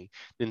same thing.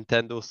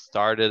 Nintendo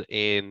started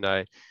in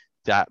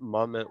that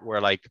moment where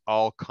like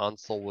all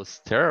console was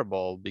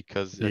terrible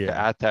because like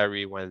Yeah.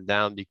 Atari went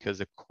down because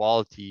the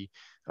quality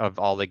of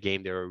all the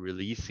game they were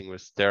releasing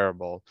was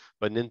terrible.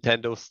 But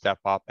Nintendo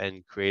stepped up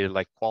and created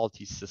like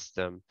quality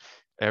system.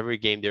 Every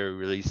game they were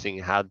releasing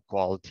had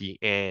quality,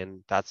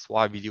 and that's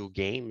why video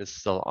game is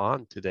still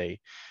on today.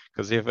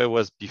 Because if it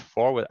was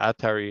before with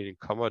Atari and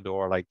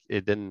Commodore, like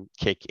it didn't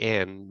kick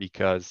in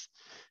because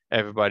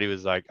everybody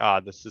was like,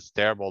 this is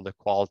terrible, the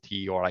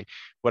quality, or like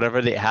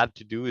whatever they had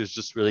to do is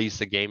just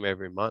release a game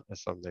every month or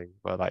something.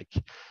 But like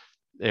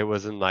it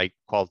wasn't like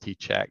quality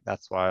check.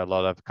 That's why a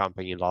lot of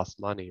company lost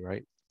money,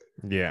 right?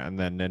 Yeah, and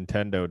then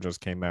Nintendo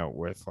just came out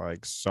with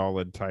like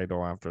solid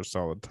title after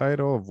solid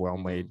title of Mm-hmm.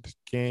 well-made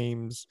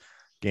games.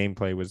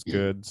 Gameplay was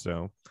good,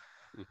 so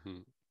Mm-hmm.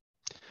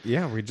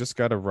 yeah, we just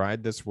got to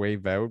ride this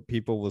wave out.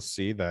 People will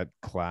see that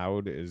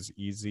cloud is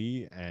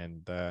easy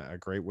and a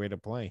great way to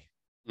play.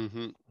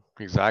 Mm-hmm.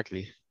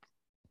 Exactly.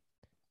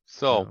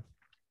 So So,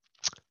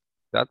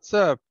 that's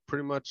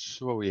pretty much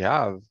what we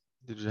have.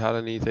 Did you have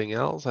anything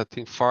else? I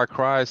think Far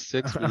Cry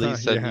 6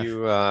 released a yeah, new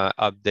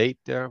update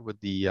there with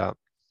the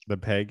the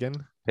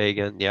pagan.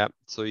 pagan. Yeah,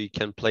 so you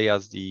can play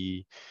as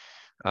the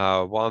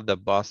one of the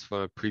boss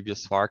from a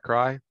previous Far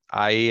Cry.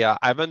 I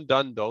haven't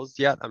done those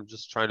yet. I'm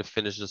just trying to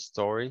finish the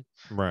story,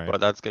 Right. but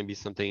that's gonna be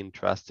something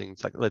interesting.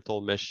 It's like a little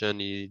mission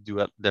you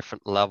do at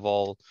different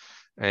level,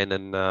 and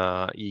then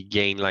you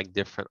gain like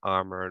different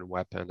armor and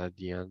weapon at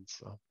the end.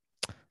 So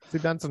See,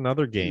 that's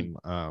another game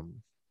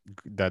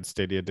that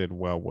Stadia did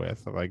well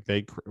with. Like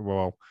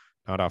well,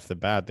 not off the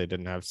bat, they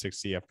didn't have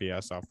 60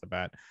 FPS off the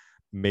bat.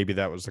 Maybe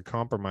that was a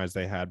compromise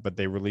they had, but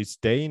they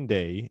released day and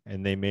day,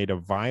 and they made a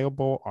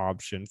viable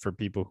option for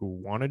people who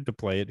wanted to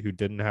play it who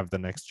didn't have the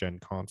next gen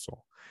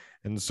console.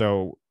 And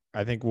so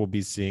I think we'll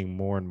be seeing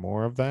more and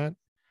more of that.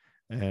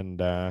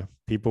 And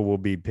people will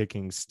be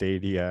picking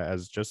Stadia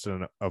as just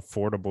an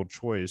affordable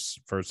choice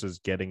versus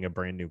getting a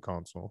brand new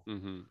console.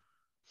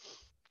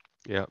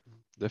 yeah,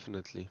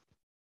 definitely.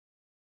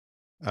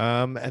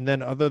 And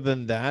then other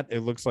than that,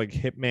 it looks like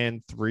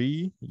Hitman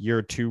 3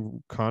 year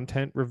 2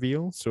 content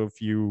reveal. So if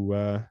you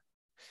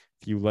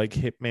like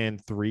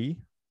Hitman 3,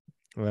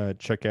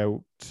 check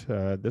out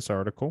this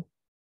article.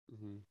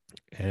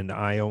 And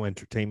IO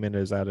Entertainment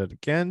is at it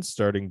again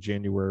starting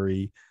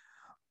January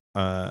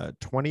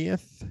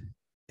 20th.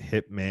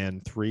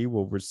 Hitman 3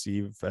 will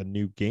receive a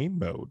new game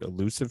mode,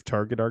 Elusive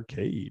Target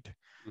Arcade.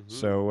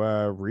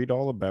 So read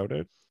all about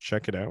it.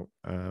 Check it out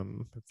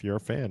if you're a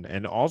fan.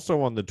 And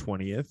also on the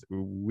 20th,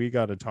 we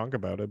got to talk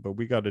about it, but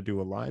we got to do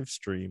a live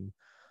stream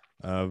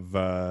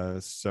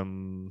of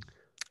some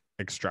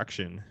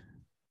Extraction.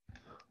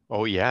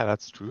 Oh yeah,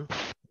 that's true.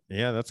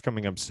 Yeah, that's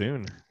coming up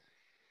soon.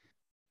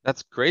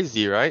 That's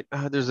crazy, right?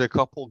 There's a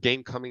couple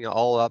game coming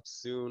all up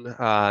soon.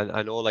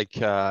 I know like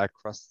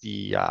across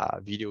the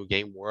video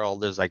game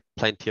world, there's like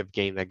plenty of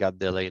game that got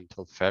delayed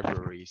until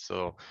February,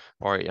 so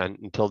or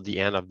until the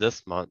end of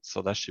this month.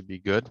 So that should be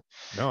good.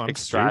 No, I'm super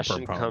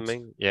Extraction pumped.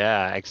 coming.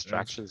 Yeah,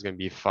 Extraction is gonna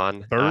be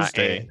fun.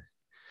 Thursday.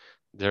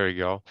 There you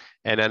go.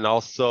 And then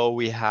also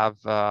we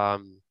have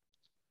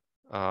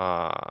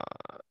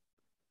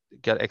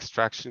got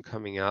Extraction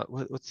coming out.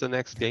 What's the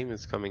next game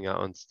that's coming out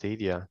on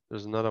Stadia?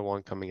 There's another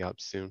one coming up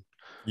soon.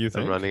 You I'm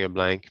think? running a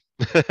blank.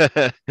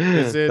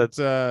 Is it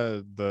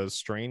the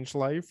Strange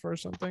Life or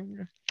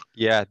something?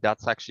 Yeah,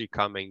 that's actually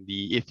coming.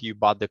 If you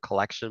bought the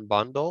collection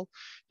bundle,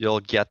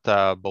 you'll get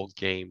both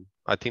game.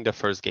 I think the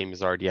first game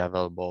is already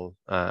available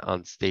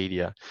on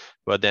Stadia,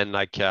 but then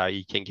like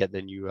you can get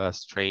the new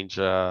Strange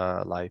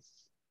Life.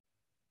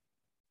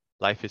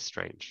 Life is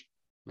Strange.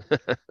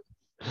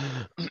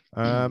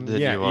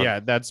 Yeah,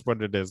 that's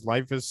what it is.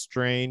 Life is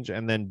Strange,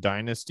 and then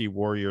Dynasty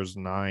Warriors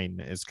 9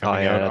 is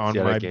coming out that's on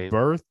the other my game.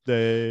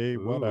 birthday.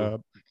 Ooh. What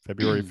up?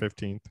 February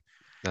 15th.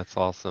 That's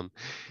awesome.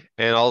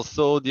 And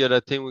also the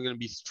other thing we're gonna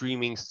be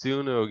streaming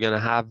soon, we're gonna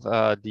have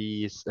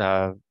the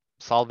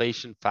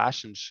Salvation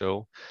Fashion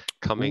Show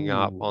coming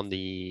up on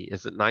the,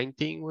 is it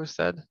 19th we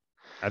said?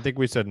 I think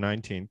we said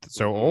 19th.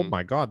 So oh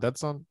my god,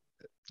 that's on.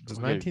 Does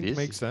 19th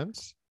make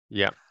sense?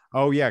 Yeah.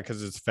 Oh yeah,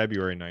 because it's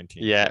February 19th.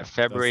 Yeah,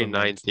 February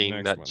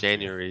 19th, not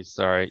January. Yeah.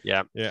 Sorry.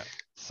 Yeah. Yeah.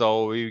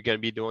 So we're gonna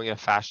be doing a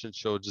fashion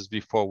show just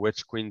before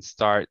Witch Queen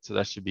starts, so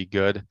that should be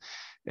good.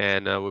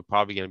 And we're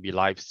probably gonna be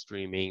live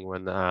streaming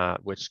when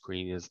Witch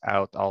Queen is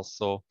out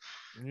also.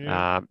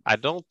 Yeah. I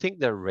don't think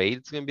the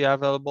raid's gonna be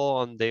available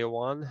on day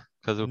one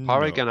because we're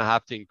probably gonna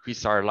have to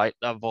increase our light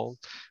level,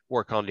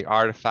 work on the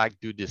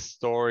artifact, do this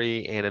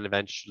story, and then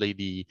eventually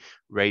the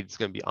raid's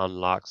gonna be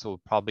unlocked. So we're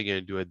probably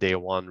gonna do a day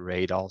one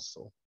raid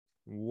also.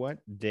 What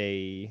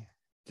day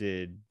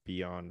did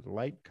Beyond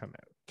Light come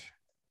out?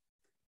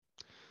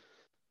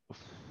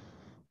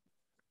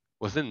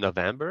 Was it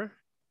November?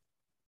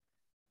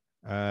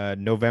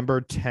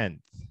 November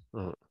 10th.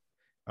 Oh.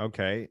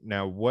 Okay.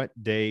 Now, what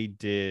day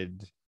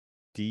did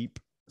Deep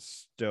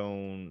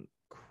Stone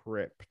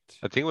Crypt?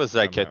 I think it was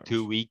like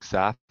 2 weeks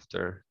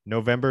after.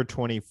 November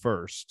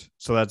 21st.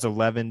 So that's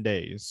 11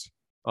 days.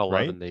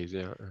 11 days,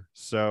 yeah.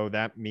 So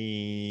that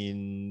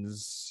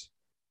means,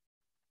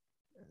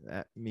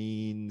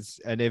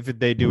 and if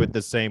they do it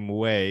the same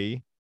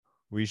way,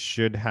 we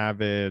should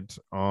have it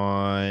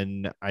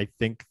on, I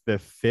think, the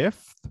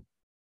 5th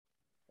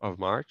of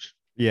March.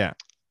 Yeah.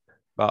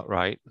 About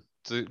right.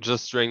 So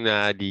just during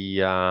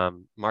the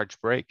March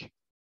break.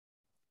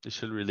 They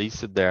should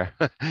release it there.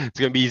 It's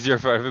gonna be easier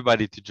for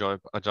everybody to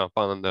jump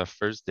on the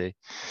first day.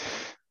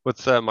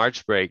 What's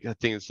March break? I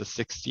think it's the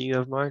 16th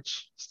of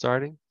March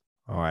starting.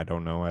 Oh, I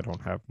don't know. I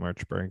don't have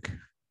March break.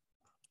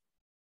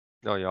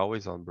 No, you're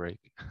always on break.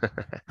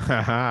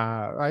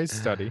 I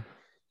study.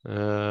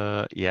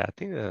 Yeah, I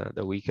think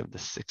the week of the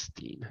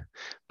 16th.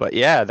 But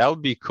yeah, that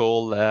would be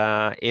cool.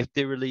 If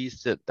they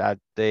release it that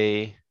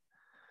day,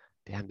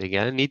 damn, they're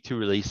gonna need to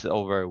release it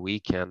over a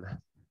weekend.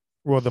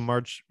 Well, the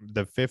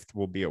 5th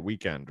will be a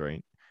weekend,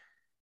 right?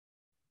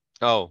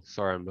 Oh,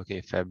 sorry, I'm looking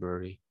at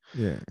February.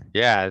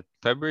 Yeah,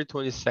 February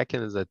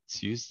 22nd is a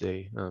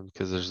Tuesday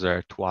because there's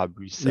their TWAB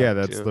reset. Yeah,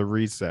 that's the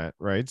reset,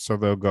 right? So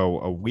they'll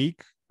go a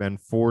week, then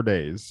 4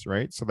 days,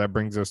 right? So that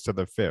brings us to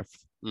the 5th.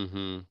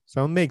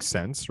 So it makes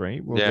sense,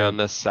 right? On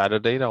this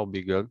Saturday, that'll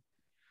be good.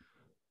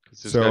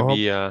 Because so gonna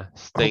be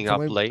staying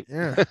up late.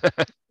 Yeah.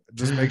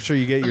 Just make sure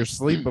you get your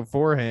sleep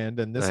beforehand,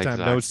 and this time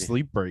no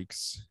sleep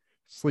breaks.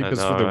 Sleep I is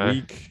for know, the right?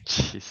 weak.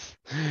 Jeez.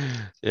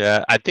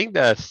 Yeah, I think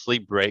the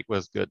sleep break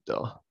was good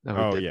though. That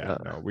we Oh did yeah,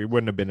 that. no, we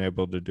wouldn't have been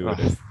able to do it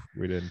Oh, if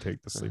we didn't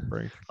take the sleep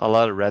break. a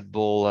lot of Red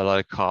Bull, a lot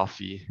of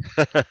coffee.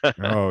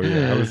 Oh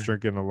yeah, I was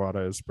drinking a lot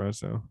of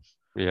espresso.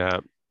 Yeah.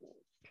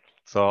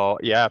 So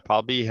yeah,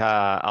 probably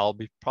I'll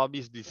be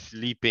probably be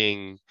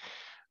sleeping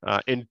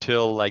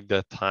until like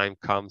the time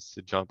comes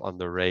to jump on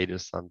the raid or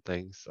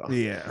something. So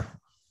Yeah,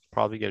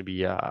 probably gonna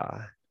be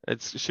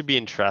it should be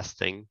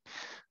interesting.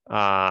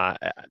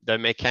 The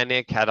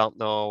mechanic, I don't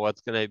know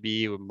what's gonna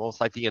be. We're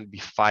most likely gonna be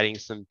fighting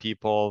some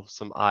people,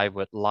 some eye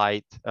with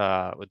light,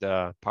 with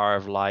the power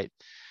of light.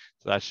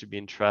 So that should be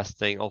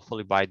interesting.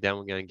 Hopefully by then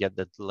we're gonna get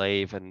the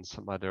glaive and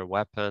some other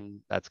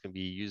weapon that's gonna be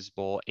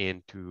usable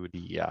into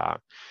the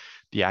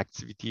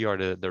activity or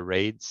the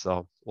raid.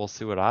 So we'll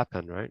see what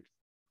happens, right?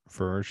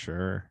 for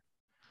sure.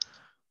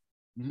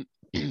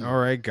 All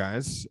right,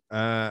 guys.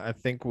 I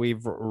think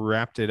we've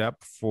wrapped it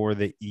up for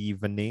the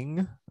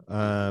evening.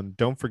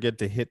 Don't forget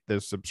to hit the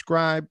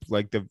subscribe,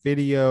 like the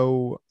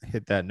video,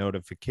 hit that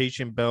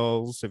notification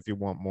bells if you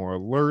want more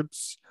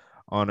alerts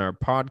on our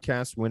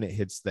podcast when it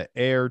hits the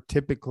air,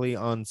 typically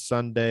on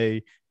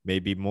Sunday,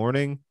 maybe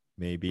morning,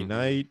 maybe Mhm.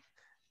 night,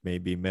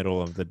 maybe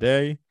middle of the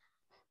day.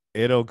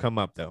 It'll come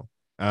up though.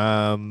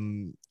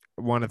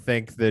 Want to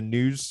thank the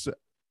news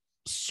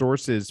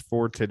sources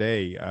for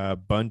today.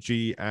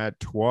 Bungie at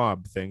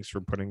TWAB, thanks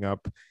for putting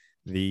up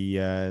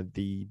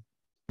the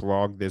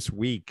blog this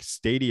week.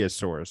 Stadia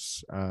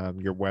source,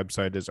 your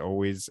website is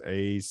always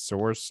a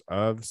source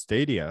of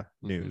Stadia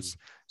Mhm. news,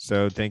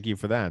 so thank you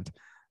for that.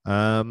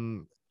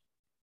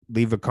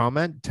 Leave a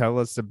comment, tell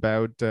us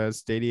about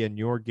Stadia in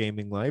your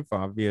gaming life,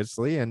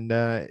 obviously, and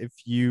if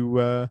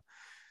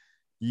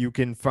you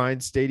can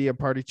find Stadia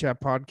Party Chat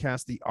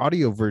Podcast, the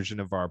audio version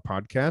of our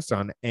podcast,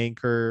 on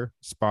Anchor,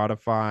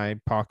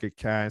 Spotify, Pocket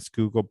Cast,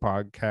 Google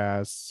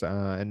Podcasts,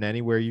 and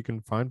anywhere you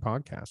can find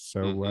podcasts. So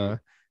Mhm.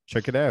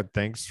 check it out.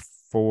 Thanks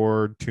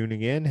for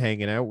tuning in,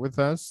 hanging out with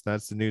us.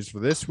 That's the news for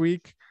this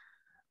week.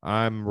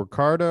 I'm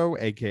Ricardo,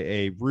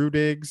 aka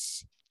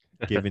Rudigs,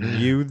 giving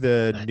you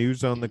the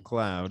news on the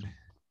cloud.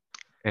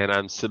 And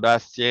I'm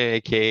Sebastian,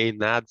 aka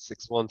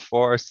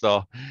NAD614.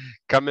 So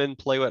come and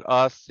play with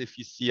us if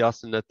you see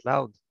us in the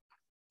cloud.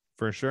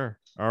 For sure.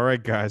 All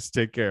right, guys,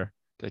 take care.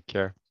 Take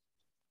care.